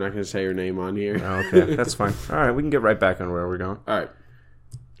 I'm not going to say her name on here. Oh, okay, that's fine. All right, we can get right back on where we're going. All right.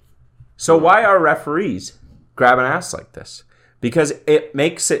 So why are referees grabbing ass like this? Because it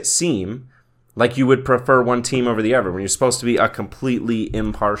makes it seem like you would prefer one team over the other when you're supposed to be a completely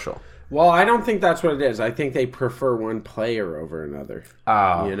impartial. Well, I don't think that's what it is. I think they prefer one player over another.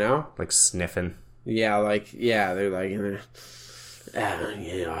 Oh. You know? Like sniffing. Yeah, they're like, you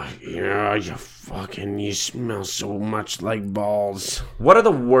smell so much like balls. What are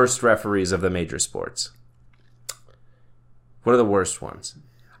the worst referees of the major sports? What are the worst ones?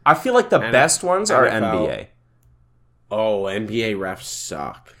 I feel like the best ones are NFL. NBA. Oh, NBA refs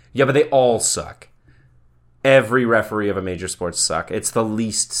suck. Yeah, but they all suck. Every referee of a major sport suck. It's the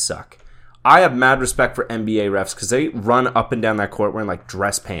least suck. I have mad respect for NBA refs because they run up and down that court wearing like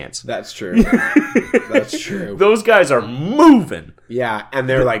dress pants. That's true. That's true. Those guys are moving. Yeah, and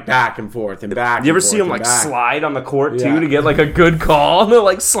they're like back and forth and back. You ever see them like back. slide on the court too to get like a good call? They'll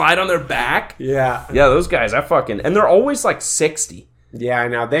like slide on their back. Yeah. Yeah, those guys, and they're always like 60. Yeah, I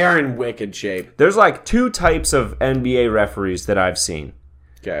know. They are in wicked shape. There's like two types of NBA referees that I've seen.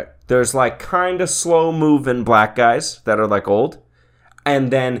 Okay. There's like kind of slow moving black guys that are like old.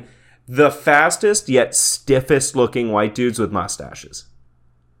 And then the fastest yet stiffest looking white dudes with mustaches.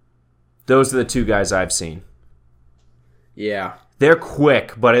 Those are the two guys I've seen. Yeah. They're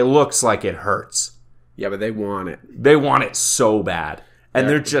quick, but it looks like it hurts. Yeah, but they want it. They want it so bad. And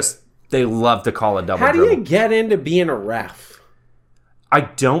they love to call a double How do dribble. you get into being a ref? I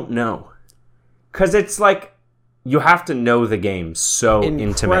don't know. Because it's like, you have to know the game so intimately.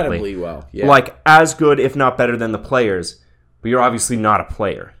 Incredibly well. Yeah. Like, as good, if not better than the players. But you're obviously not a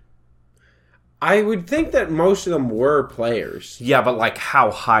player. I would think that most of them were players. Yeah, but like,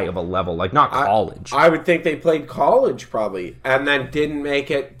 how high of a level? Like, not college. I would think they played college probably, and then didn't make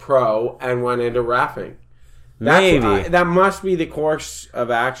it pro and went into reffing. Maybe. That must be the course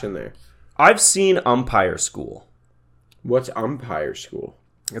of action there. I've seen umpire school. What's umpire school?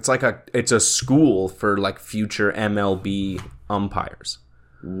 It's like it's a school for like future MLB umpires.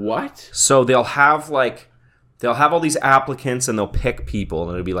 What? So they'll have all these applicants and they'll pick people,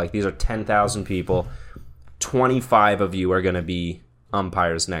 and it'll be like, these are 10,000 people. 25 of you are going to be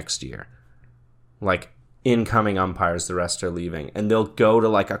umpires next year. Like, incoming umpires, the rest are leaving. And they'll go to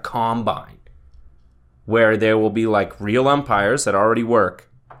like a combine where there will be like real umpires that already work,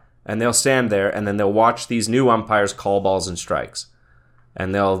 and they'll stand there, and then they'll watch these new umpires call balls and strikes.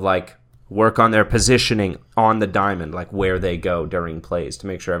 And they'll like work on their positioning on the diamond, like where they go during plays to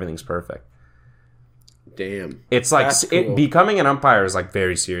make sure everything's perfect. Damn. It's like cool. Becoming an umpire is like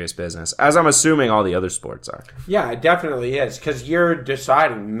very serious business, as I'm assuming all the other sports are. Yeah, it definitely is, because you're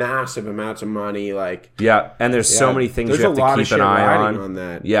deciding massive amounts of money. Like, Yeah, and there's so many things you have to keep an eye on.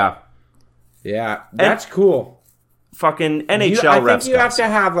 That. Yeah, Yeah, that's cool. fucking NHL I refs. think you have guys. to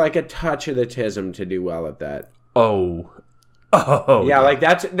have like a touch of the tism to do well at that. Oh, Yeah, like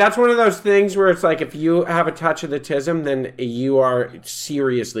that's one of those things where it's like, if you have a touch of the tism, then you are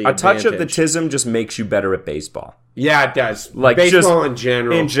seriously a touch of the advantaged. tism just makes you better at baseball. Yeah, it does. Like, baseball just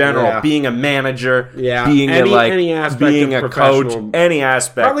in general. Yeah. being a manager, Yeah. being Any aspect being of a coach, professional- any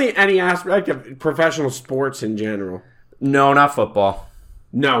aspect. Probably any aspect of professional sports in general. No, not football.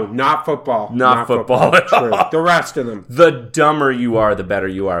 No, not football. Not football at True. all. The rest of them. The dumber you are, the better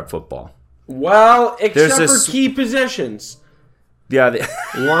you are at football. Well, There's except this- for key positions. Yeah,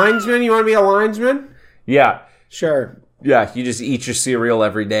 Linesman, you want to be a linesman? yeah. Sure. Yeah, you just eat your cereal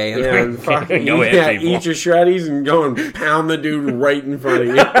every day and Yeah, then fucking go hit people. eat your shreddies and go and pound the dude right in front of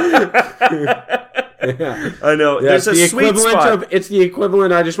you. Yeah. I know. Yeah, There's a sweet spot. it's the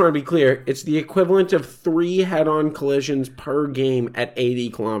equivalent, I just want to be clear, it's the equivalent of 3 head-on collisions per game at 80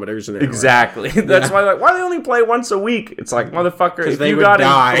 kilometers an hour. Exactly. That's why they only play once a week. It's like, motherfucker, if they you would got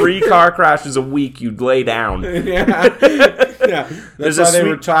die. in 3 car crashes a week, you'd lay down. Yeah. That's why they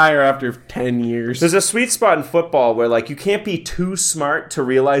retire after 10 years. There's a sweet spot in football where, like, you can't be too smart to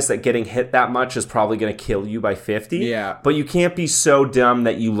realize that getting hit that much is probably going to kill you by 50. Yeah. But you can't be so dumb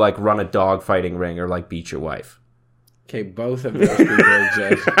that you, like, run a dogfighting ring or, like, beat your wife. Okay, both of those people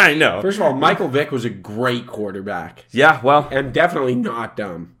exist. I know. First of all, Michael Vick was a great quarterback. Yeah, well, And definitely not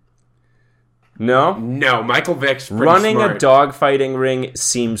dumb. no. No, Michael Vick's pretty Running smart. a dogfighting ring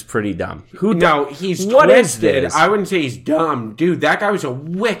seems pretty dumb. No, he's What is twisted. this? I wouldn't say he's dumb. Dude, that guy was a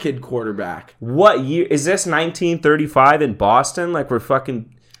wicked quarterback. What year? Is this 1935 in Boston? Like, we're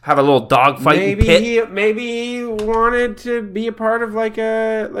fucking have a little dogfighting pit? Maybe he wanted to be a part of like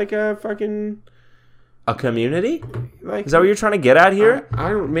a fucking A community? like. Is that what you're trying to get at here? I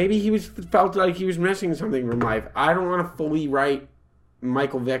don't. Maybe he felt like he was missing something from life. I don't want to fully write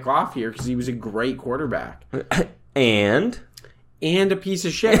Michael Vick off here because he was a great quarterback And and a piece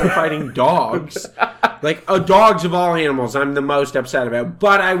of shit for fighting dogs. Like, dogs of all animals, I'm the most upset about.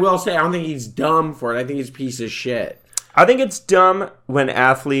 But I will say, I don't think he's dumb for it. I think he's a piece of shit. I think it's dumb when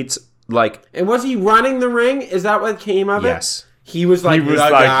athletes, like... And was he running the ring? Is that what came of it? Yes. He was like the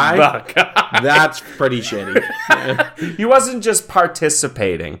guy. the guy. That's pretty shitty. Yeah. He wasn't just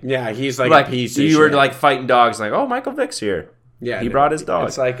participating. Yeah, he's like Like, a piece of you shit. were, like, fighting dogs, like, oh, Michael Vick's here. Yeah, He brought his dog.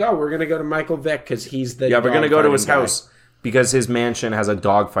 It's like, oh, we're gonna go to Michael Vick because he's the Yeah, we're going to go to his dog-fighting guy. house because his mansion has a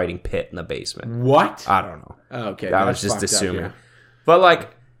dogfighting pit in the basement. What? I don't know. Oh, okay, I was that's just fucked up, assuming. yeah. But,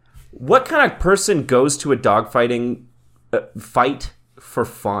 like, what kind of person goes to a dogfighting fight for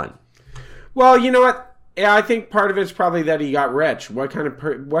fun? Well, you know what? Yeah, I think part of it's probably that he got rich. What kind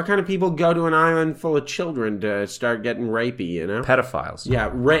of people go to an island full of children to start getting rapey? You know, Pedophiles. yeah,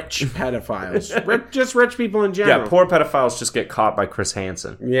 rich pedophiles, just rich people in general. Yeah, poor pedophiles just get caught by Chris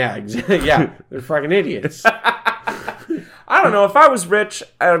Hansen. Yeah, exactly. Yeah, they're fucking idiots. I don't know. If I was rich,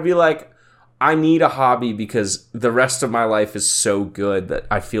 I'd be like, I need a hobby because the rest of my life is so good that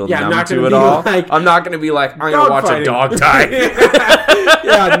I feel Yeah, numb not to gonna it be all. like- I'm not going to be like, I'm going to watch a Dogfighting. dog die.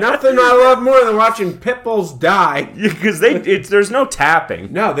 Yeah, nothing I love more than watching pit bulls die. Because there's no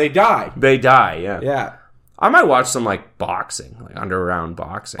tapping. No, they die. They die, yeah. Yeah, I might watch some, like, boxing, like underground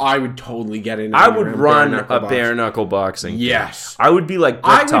boxing. I would totally get into. I would run bare-knuckle a boxing. bare knuckle boxing. Yes. I would be like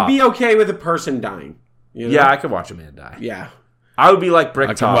I Bricktop. would be okay with a person dying. You know? Yeah, I could watch a man die. Yeah. I would be like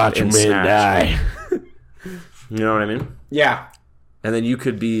Bricktop in Snatch. die. You know what I mean? Yeah. And then you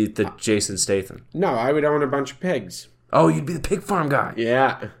could be the Jason Statham. No, I would own a bunch of pigs. Oh, you'd be the pig farm guy.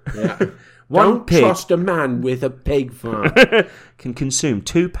 Yeah. One Don't pig trust a man with a pig farm. can consume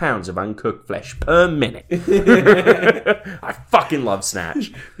 2 pounds of uncooked flesh per minute. I fucking love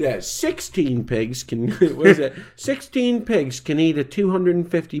Snatch. Yeah, 16 pigs can. What is it? 16 pigs can eat a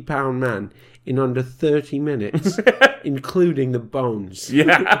 250-pound man in under 30 minutes, including the bones.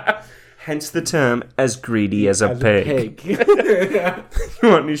 Yeah. Hence the term as greedy as a pig. You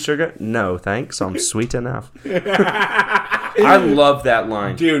want any sugar? No, thanks. I'm sweet enough. I love that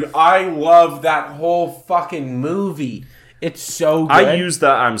line. Dude, I love that whole fucking movie. It's so good. I use the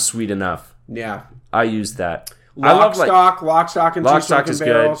I'm sweet enough. Yeah. I use that. Lock, Stock, and Two Stock is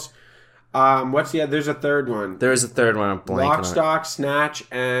Barrels. What's the other? There's a third one. There is a third one. I'm blanking Lock, on Stock, Snatch,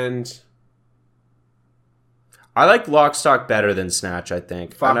 and... I like Lock, Stock better than Snatch, I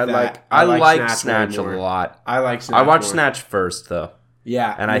think. Fuck and that. I I like like Snatch a more. lot. I like Snatch I watched more. Snatch first, though.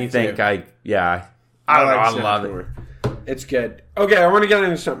 Yeah, And me I think too. I like Snatch love it. more. It's good. Okay, I want to get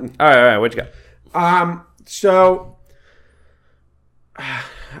into something. All right, what you got? So I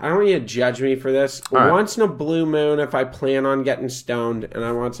don't want you to judge me for this. All right. Once in a blue moon, if I plan on getting stoned and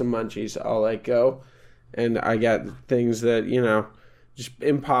I want some munchies, I'll let go. And I get things that, just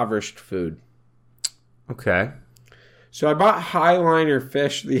impoverished food. Okay. So I bought Highliner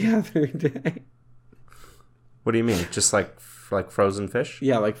fish the other day. What do you mean? Just like frozen fish?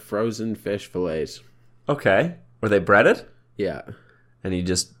 Yeah, like frozen fish fillets. Okay. Were they breaded? Yeah. And you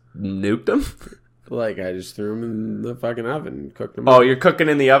just nuked them? Like, I just threw them in the fucking oven and cooked them. Oh, you're cooking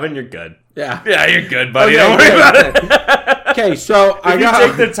in the oven? You're good. Yeah. Yeah, you're good, buddy. Okay, Don't worry good, about good. it. Okay, so If you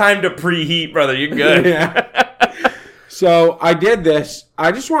take the time to preheat, brother, you're good. Yeah. So I did this.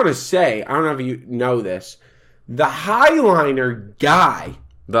 I just want to say, I don't know if you know this. The Highliner guy.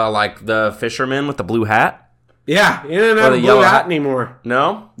 The fisherman with the blue hat? Yeah, he doesn't have the a blue yellow hat hat? anymore.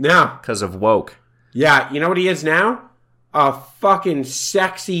 No? No. Because of woke. Yeah, you know what he is now? A fucking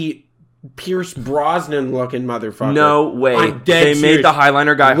sexy Pierce Brosnan looking motherfucker. No way. I'm dead They serious. made the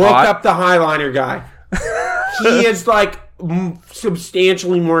Highliner guy Look hot? up the Highliner guy. He is like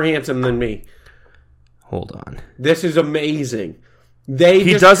substantially more handsome than me. Hold on. This is amazing.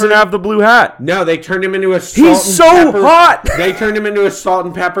 He doesn't have the blue hat. No, they turned him into a salt He's and so pepper, hot. They turned him into a salt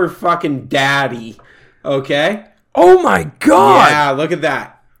and pepper fucking daddy. Okay? Oh my god. Yeah, look at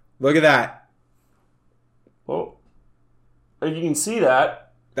that. Look at that. Oh. If you can see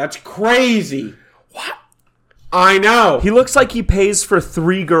that. That's crazy. What? I know. He looks like he pays for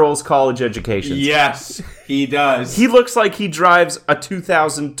 3 girls' college educations. Yes, he does. He looks like he drives a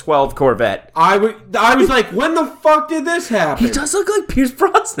 2012 Corvette. I was like, when the fuck did this happen? He does look like Pierce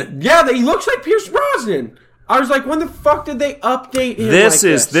Brosnan. Yeah, he looks like Pierce Brosnan. I was like, when the fuck did they update him This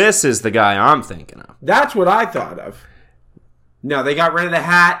like is the guy I'm thinking of. That's what I thought of. No, they got rid of the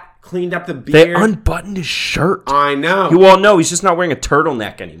hat, cleaned up the They beard. unbuttoned his shirt. I know. Well, no, he's just not wearing a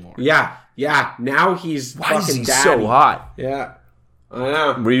turtleneck anymore. Yeah. Now he's Why fucking is he daddy. so hot? Yeah, I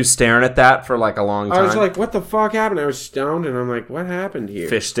know. Were you staring at that for like a long time? I was like, what the fuck happened? I was stoned, and I'm like, what happened here?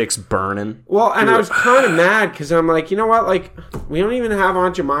 Fish sticks burning. Well, and I was kind of mad because I'm like, you know what? Like, we don't even have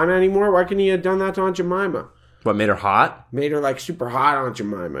Aunt Jemima anymore. Why couldn't you have done that to Aunt Jemima? What made her hot? Made her like super hot Aunt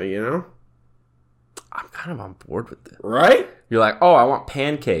Jemima, you know? I'm kind of on board with this. Right? You're like, oh, I want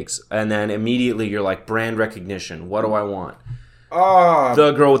pancakes. And then immediately you're like, brand recognition. What do I want? Oh,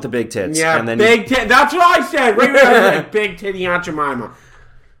 The girl with the big tits. yeah, And then big titty. That's what I said. Right there, like, big titty Aunt Jemima.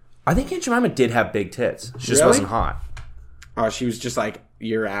 I think Aunt Jemima did have big tits. She just Really? wasn't hot. Oh, she was just like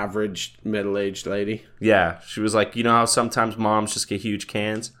your average middle-aged lady. Yeah. She was like, you know how sometimes moms just get huge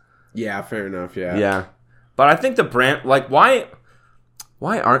cans? Yeah, fair enough. Yeah. Yeah. But I think the brand, like, why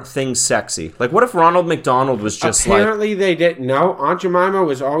aren't things sexy? Like, what if Ronald McDonald was just Apparently they didn't. No, Aunt Jemima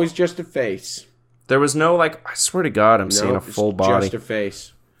was always just a face. there was no, like, I swear to God, I'm seeing a No, full it's body. Just a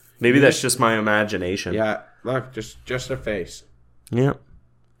face. Maybe that's just my imagination. Yeah, look, just a face. Yeah.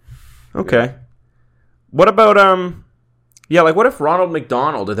 Okay. What about, like, what if Ronald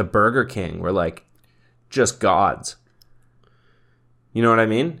McDonald or the Burger King were, like, just gods? You know what I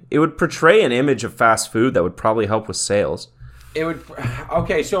mean? It would portray an image of fast food that would probably help with sales. It would.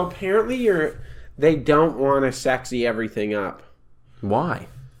 Okay, so apparently they don't want to sexy everything up. Why?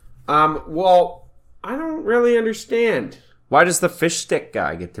 Well, I don't really understand. Why does the fish stick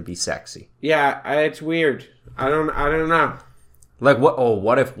guy get to be sexy? Yeah, it's weird. I don't know. Like,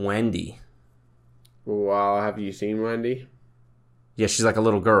 what if Wendy? Well, have you seen Wendy? Yeah, she's like a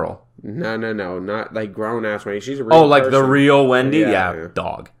little girl. No, not like grown ass Wendy. She's a real Oh, like the person. real Wendy? Yeah, Yeah, yeah.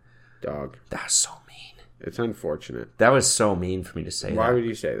 dog. Dog. That's so mean. It's unfortunate. That was so mean for me to say Why that. would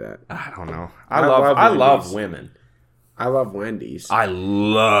you say that? I don't know. I I love love Wendy's. Wendy's. Women. I love Wendy's. I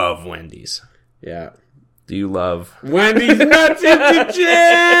love Wendy's. Yeah. Do you love Wendy's nuts in the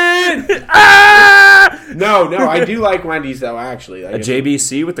chin! No, I do like Wendy's though. Actually, like a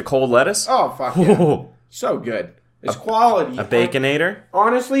JBC with the cold lettuce? Oh fuck yeah. So good. It's quality. A Baconator?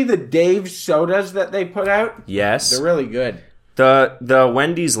 Honestly, the Dave's sodas that they put out, Yes. they're really good. The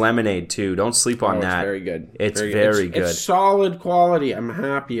Wendy's lemonade too. Don't sleep on that. It's very good. It's very good. It's solid quality. I'm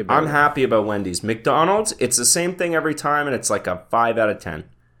happy about it. I'm happy about Wendy's. McDonald's, it's the same thing every time, and it's like a 5 out of 10.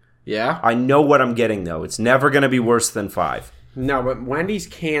 Yeah? I know what I'm getting though. It's never going to be worse than 5. No, but Wendy's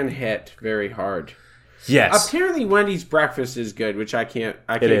can hit very hard. Yes, Apparently, Wendy's breakfast is good, which I can't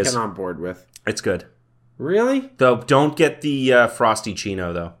is. get on board with. it's good. Really? Though, don't get the Frosty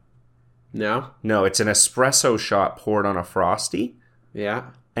Chino though. No? No, it's an espresso shot poured on a Frosty, Yeah.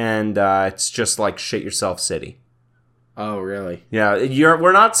 and it's just like shit yourself city. Oh, really? Yeah,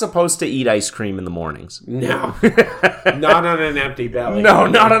 we're not supposed to eat ice cream in the mornings. No. Not on an empty belly. No,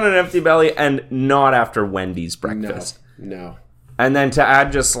 not on an empty belly, and not after Wendy's breakfast. No. And then to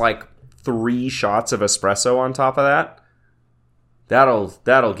add just like 3 shots of espresso on top of that,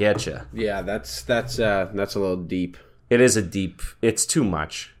 that'll get you. Yeah, that's a little deep. It is a deep. It's too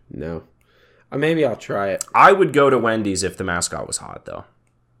much. No. Maybe I'll try it. I would go to Wendy's if the mascot was hot, though.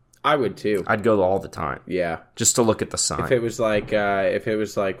 I would too. I'd go all the time Yeah. just to look at the sign. If it was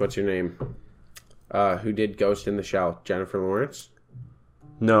like, what's your name? Who did Ghost in the Shell? Jennifer Lawrence?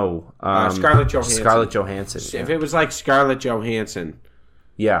 No, Scarlett Johansson. Scarlett Johansson. If it was like Scarlett Johansson,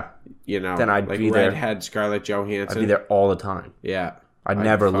 Yeah, then I'd like be there. redhead Scarlett Johansson. I'd be there all the time. Yeah. I'd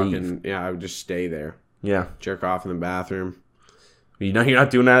never leave. Yeah, I would just stay there. Yeah. Jerk off in the bathroom. You know you're not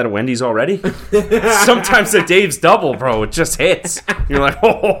doing that at Wendy's already? Sometimes the Dave's double, bro. It just hits. You're like,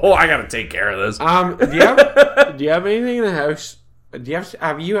 oh, I gotta take care of this. Do you have anything in the house?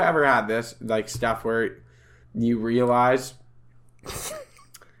 Have you ever had this like stuff where you realize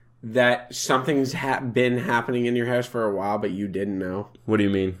that something's been happening in your house for a while, but you didn't know? What do you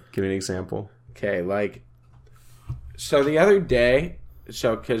mean? Give me an example. Okay, like, so the other day,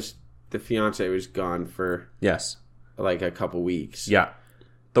 because the fiance was gone for Yes. like a couple weeks. Yeah.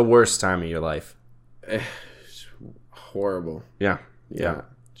 The worst time of your life. It's horrible. Yeah. Yeah.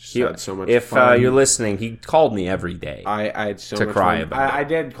 Just had so much If fun. you're listening, he called me every day. I had so to much cry fun. about I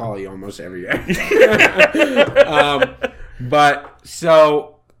did call you almost every day. But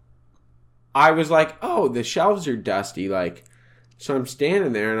so I was like, oh, the shelves are dusty. Like, so I'm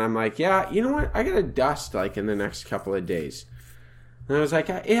standing there and I'm like, yeah, you know what? I got to dust like in the next couple of days. And I was like,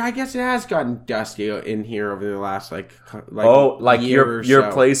 yeah, I guess it has gotten dusty in here over the last like year your or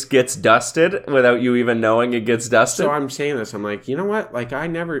so. place gets dusted without you even knowing it gets dusted. So I'm saying this. I'm like, you know what? Like,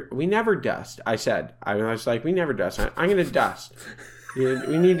 we never dust. I was like, we never dust. I'm going to dust.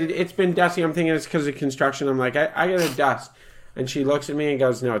 It's been dusty. I'm thinking it's because of construction. I'm like, I got to dust. And she looks at me and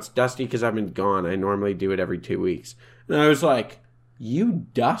goes, no, it's dusty because I've been gone. I normally do it every 2 weeks. And I was like, you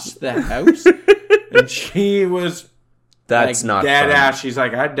dust the house? And she was That's like, not dead fun. ass. She's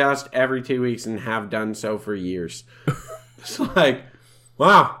like, I dust every 2 weeks and have done so for years. It's like,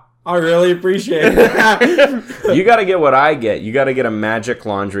 wow, I really appreciate it. You got to get what I get. You got to get a magic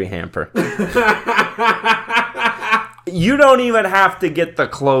laundry hamper. You don't even have to get the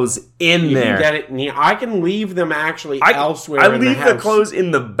clothes in You there. can get it. I can leave them actually elsewhere. I in leave the house. the clothes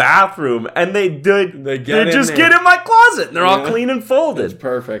in the bathroom, and they get in there. get in my closet. And they're all Yeah. clean and It's folded.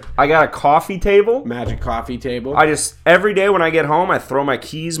 perfect. I got a coffee table. Magic coffee table. Every day when I get home, I throw my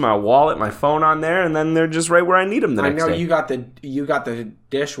keys, my wallet, my phone on there, and then they're just right where I need them the I next know day. you got the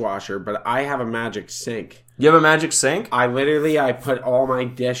dishwasher, but I have a magic sink. You have a magic sink? I put all my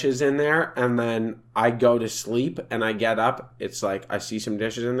dishes in there, and then I go to sleep, and I get up. It's like I see some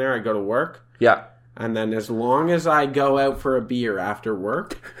dishes in there. I go to work, Yeah. and then as long as I go out for a beer after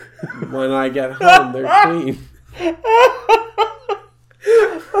work, when I get home, they're clean.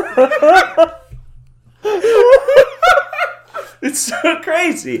 It's so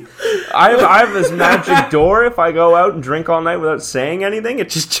crazy. I have this magic door. If I go out and drink all night without saying anything,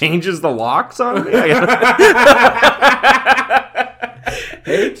 it just changes the locks on me.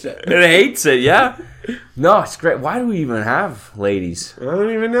 Hates it. It hates it, yeah. No, it's great. Why do we even have ladies? I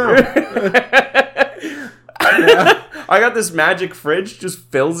don't even know. I got this magic fridge, just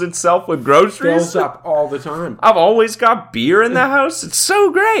fills itself with groceries. Fills up all the time. I've always got beer in the house. It's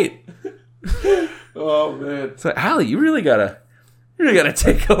so great. Oh man! It's like, Allie, you really gotta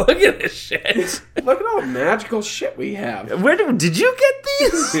take a look at this shit. Look at all the magical shit we have. Did you get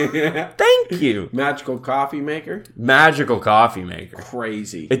these? Thank you. Magical coffee maker. Magical coffee maker.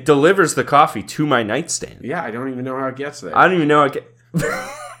 Crazy. It delivers the coffee to my nightstand. Yeah, I don't even know how it gets there. I don't even know.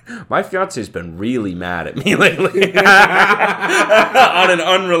 My fiance's been really mad at me lately. On an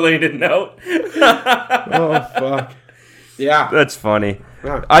unrelated note. Oh, fuck. Yeah. That's funny.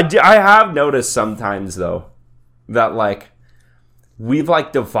 Yeah. I have noticed sometimes, though, that, like, we've,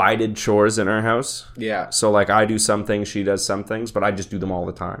 like, divided chores in our house. Yeah. So, like, I do some things, she does some things, but I just do them all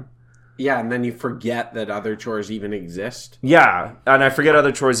the time. Yeah, and then you forget that other chores even exist. Yeah, and I forget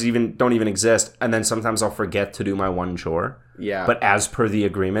other chores don't even exist, and then sometimes I'll forget to do my one chore. Yeah. But as per the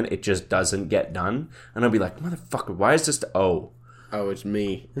agreement, it just doesn't get done. And I'll be like, motherfucker, why is this... Oh, it's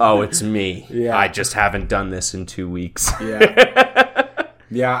me. Oh, it's me. Yeah. I just haven't done this in 2 weeks. Yeah.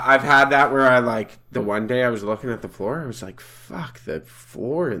 Yeah, I've had that where I, like, the one day I was looking at the floor, I was like, fuck, the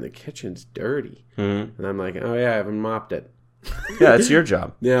floor in the kitchen's dirty. Mm-hmm. And I'm like, oh, yeah, I haven't mopped it. Yeah, that's your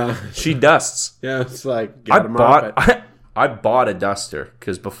job. Yeah. She dusts. Yeah, it's like, I bought a duster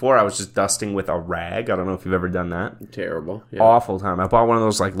because before I was just dusting with a rag. I don't know if you've ever done that. Terrible. Yeah. Awful time. I bought one of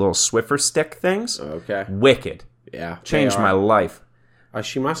those like little Swiffer stick things. Okay. Wicked. Yeah. Changed my life.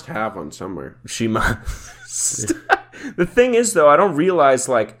 She must have one somewhere. She must. The thing is, though, I don't realize,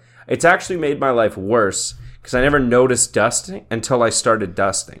 like, it's actually made my life worse because I never noticed dusting until I started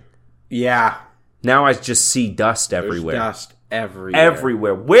dusting. Yeah. Now I just see dust everywhere. There's dust everywhere.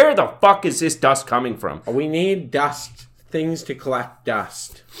 Everywhere. Where the fuck is this dust coming from? We need dust. Things to collect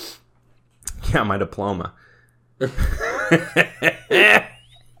dust. Yeah, my diploma.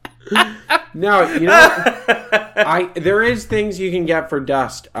 No, you know, there is things you can get for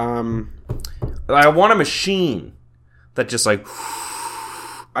dust. I want a machine that just like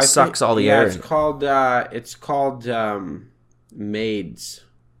sucks all the air. It's called maids.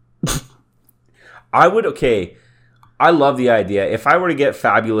 I love the idea. If I were to get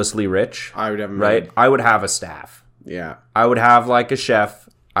fabulously rich, I would have a maid. Right? I would have a staff. Yeah. I would have like a chef.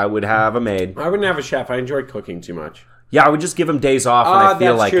 I would have a maid. I wouldn't have a chef. I enjoy cooking too much. Yeah, I would just give them days off when I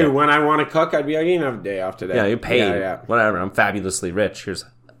feel like that's true. it. When I want to cook, I'd be like, you can have a day off today. Yeah, you're paid. Yeah. Whatever. I'm fabulously rich. Here's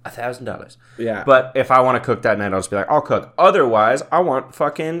 $1,000. Yeah. But if I want to cook that night, I'll just be like, I'll cook. Otherwise, I want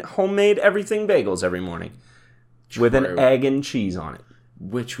fucking homemade everything bagels every morning. True. With an egg and cheese on it.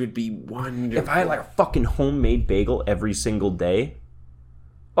 Which would be wonderful. If I had like a fucking homemade bagel every single day,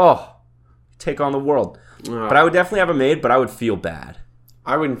 take on the world. But I would definitely have a maid, but I would feel bad.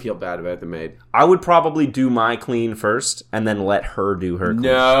 I wouldn't feel bad about the maid. I would probably do my clean first and then let her do her clean.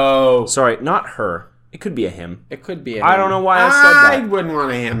 No. Sorry, not her. It could be a him. It could be a him. I don't know why I said that. I wouldn't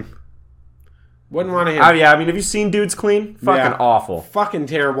want a him. Wouldn't want a him. Yeah, I mean, have you seen dudes clean? Fucking awful. Fucking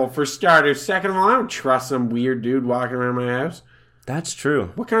terrible for starters. Second of all, I don't trust some weird dude walking around my house. That's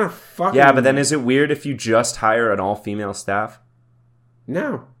true. What kind of fucking... Yeah, but then is it weird if you just hire an all-female staff?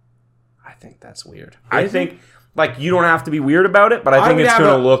 No. I think that's weird. I think, like, you don't have to be weird about it, but I think would it's have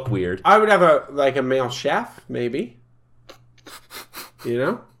going to look weird. I would have a male chef, maybe. You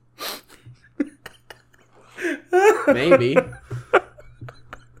know? Maybe.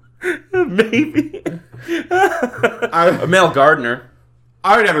 Maybe. A male gardener.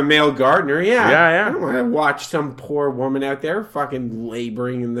 I would have a male gardener, yeah. Yeah. I don't want to watch some poor woman out there fucking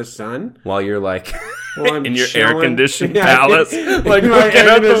laboring in the sun. While you're, like, I'm in your chilling. air-conditioned palace. Like, in my looking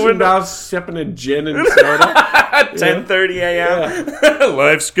out the window. house, sipping a gin and soda. 10:30 a.m.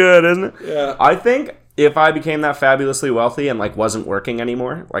 Life's good, isn't it? Yeah. I think if I became that fabulously wealthy and, like, wasn't working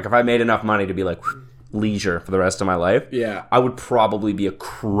anymore, like, if I made enough money to be, like, leisure for the rest of my life, I would probably be a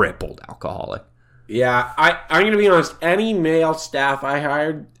crippled alcoholic. Yeah, I'm going to be honest. Any male staff I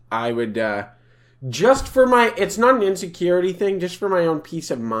hired, I would, just for my, it's not an insecurity thing, just for my own peace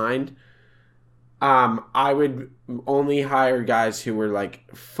of mind, I would only hire guys who were,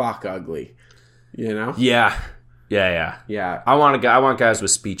 like, fuck ugly, you know? Yeah. I want guys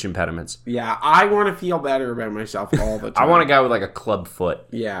with speech impediments. Yeah, I want to feel better about myself all the time. I want a guy with, like, a club foot.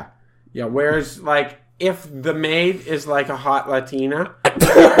 Yeah, whereas, like, if the maid is like a hot Latina.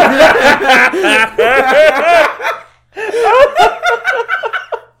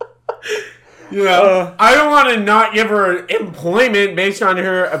 You know, I don't want to not give her employment based on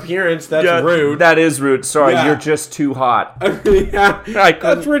her appearance. That's rude. That is rude. Sorry, you're just too hot. Yeah,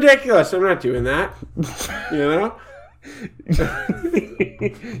 that's ridiculous. I'm not doing that. You know?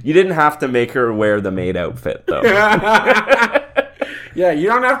 You didn't have to make her wear the maid outfit, though. Yeah, you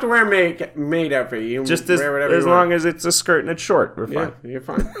don't have to wear maid outfit. You just wear whatever as you long want. as it's a skirt and it's short. We're fine. Yeah, you're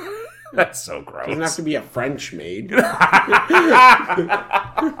fine. That's so gross. Doesn't have to be a French maid. Just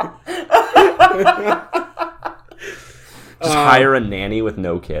hire a nanny with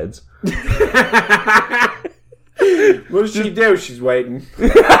no kids. What does she do? She's waiting.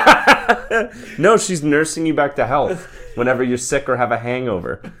 No, she's nursing you back to health whenever you're sick or have a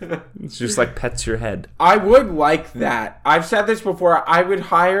hangover. It's just like pets your head. I would like that. I've said this before. I would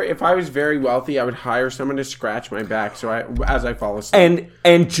hire, if I was very wealthy, I would hire someone to scratch my back as I fall asleep.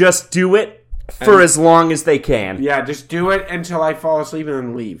 And just do it for as long as they can. Yeah, just do it until I fall asleep and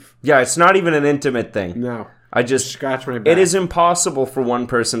then leave. Yeah, it's not even an intimate thing. No. I just Scratch my back. It is impossible for one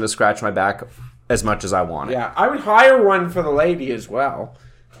person to scratch my back as much as I want it. Yeah, I would hire one for the lady as well.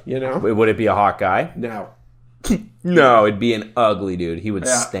 You know? Would it be a hot guy? No. No, it'd be an ugly dude. He would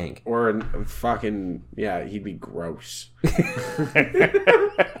stink. Or a fucking, he'd be gross.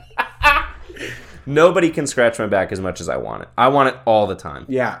 Nobody can scratch my back as much as I want it. I want it all the time.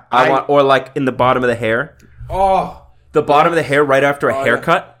 Yeah. I want, or like in the bottom of the hair. Oh. The bottom of the hair right after a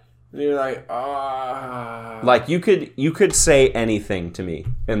haircut. And you're like, ah. Like you could say anything to me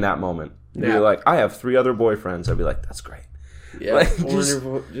in that moment. You'd be like, I have 3 other boyfriends. I'd be like, that's great. Yeah, like,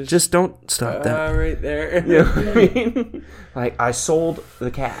 wonderful. Just don't stop that. Right there. You know what I mean? Like, I sold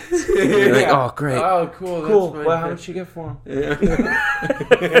the cats. You're like, oh, great. Oh, cool. Cool. That's Well, how much you get for them? Yeah.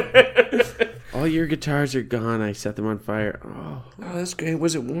 All your guitars are gone. I set them on fire. Oh, that's great.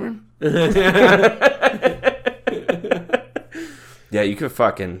 Was it warm? Yeah, you could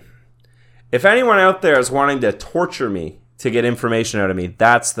fucking... If anyone out there is wanting to torture me to get information out of me,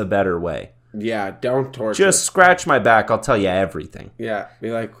 that's the better way. Yeah, don't torture. Just scratch my back. I'll tell you everything. Yeah,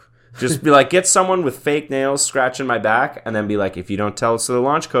 be like... Just be like, get someone with fake nails scratching my back, and then be like, if you don't tell us the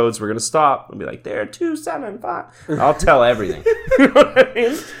launch codes, we're going to stop. And be like, they're 275. I'll tell everything. You know what I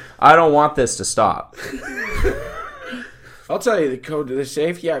mean? I don't want this to stop. I'll tell you the code to the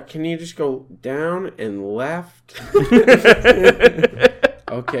safe. Yeah, can you just go down and left?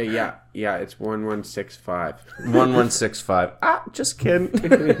 Okay, yeah, it's 1165. 1165. Just kidding.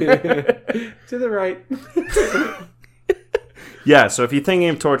 To the right. Yeah, so if you're thinking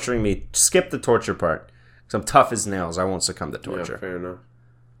of torturing me, skip the torture part. Because I'm tough as nails. I won't succumb to torture. Yeah, fair enough.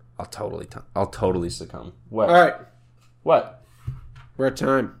 I'll totally succumb. What? All right. What? We're at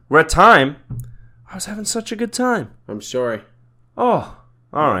time. We're at time? I was having such a good time. I'm sorry. Oh,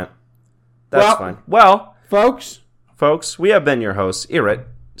 all right. That's Well, fine. Well, folks, we have been your hosts, Irit,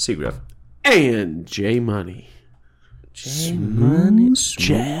 Seagriff, and J Money. Money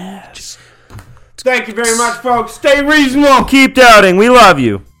Jazz. Thank you very much, folks. Stay reasonable. Keep doubting. We love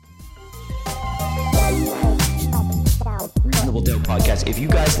you. Reasonable Doubt Podcast. If you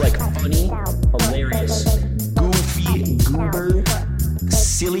guys like funny, hilarious, goofy, goober,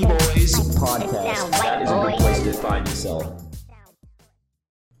 silly boys podcast, that is a good place to find yourself.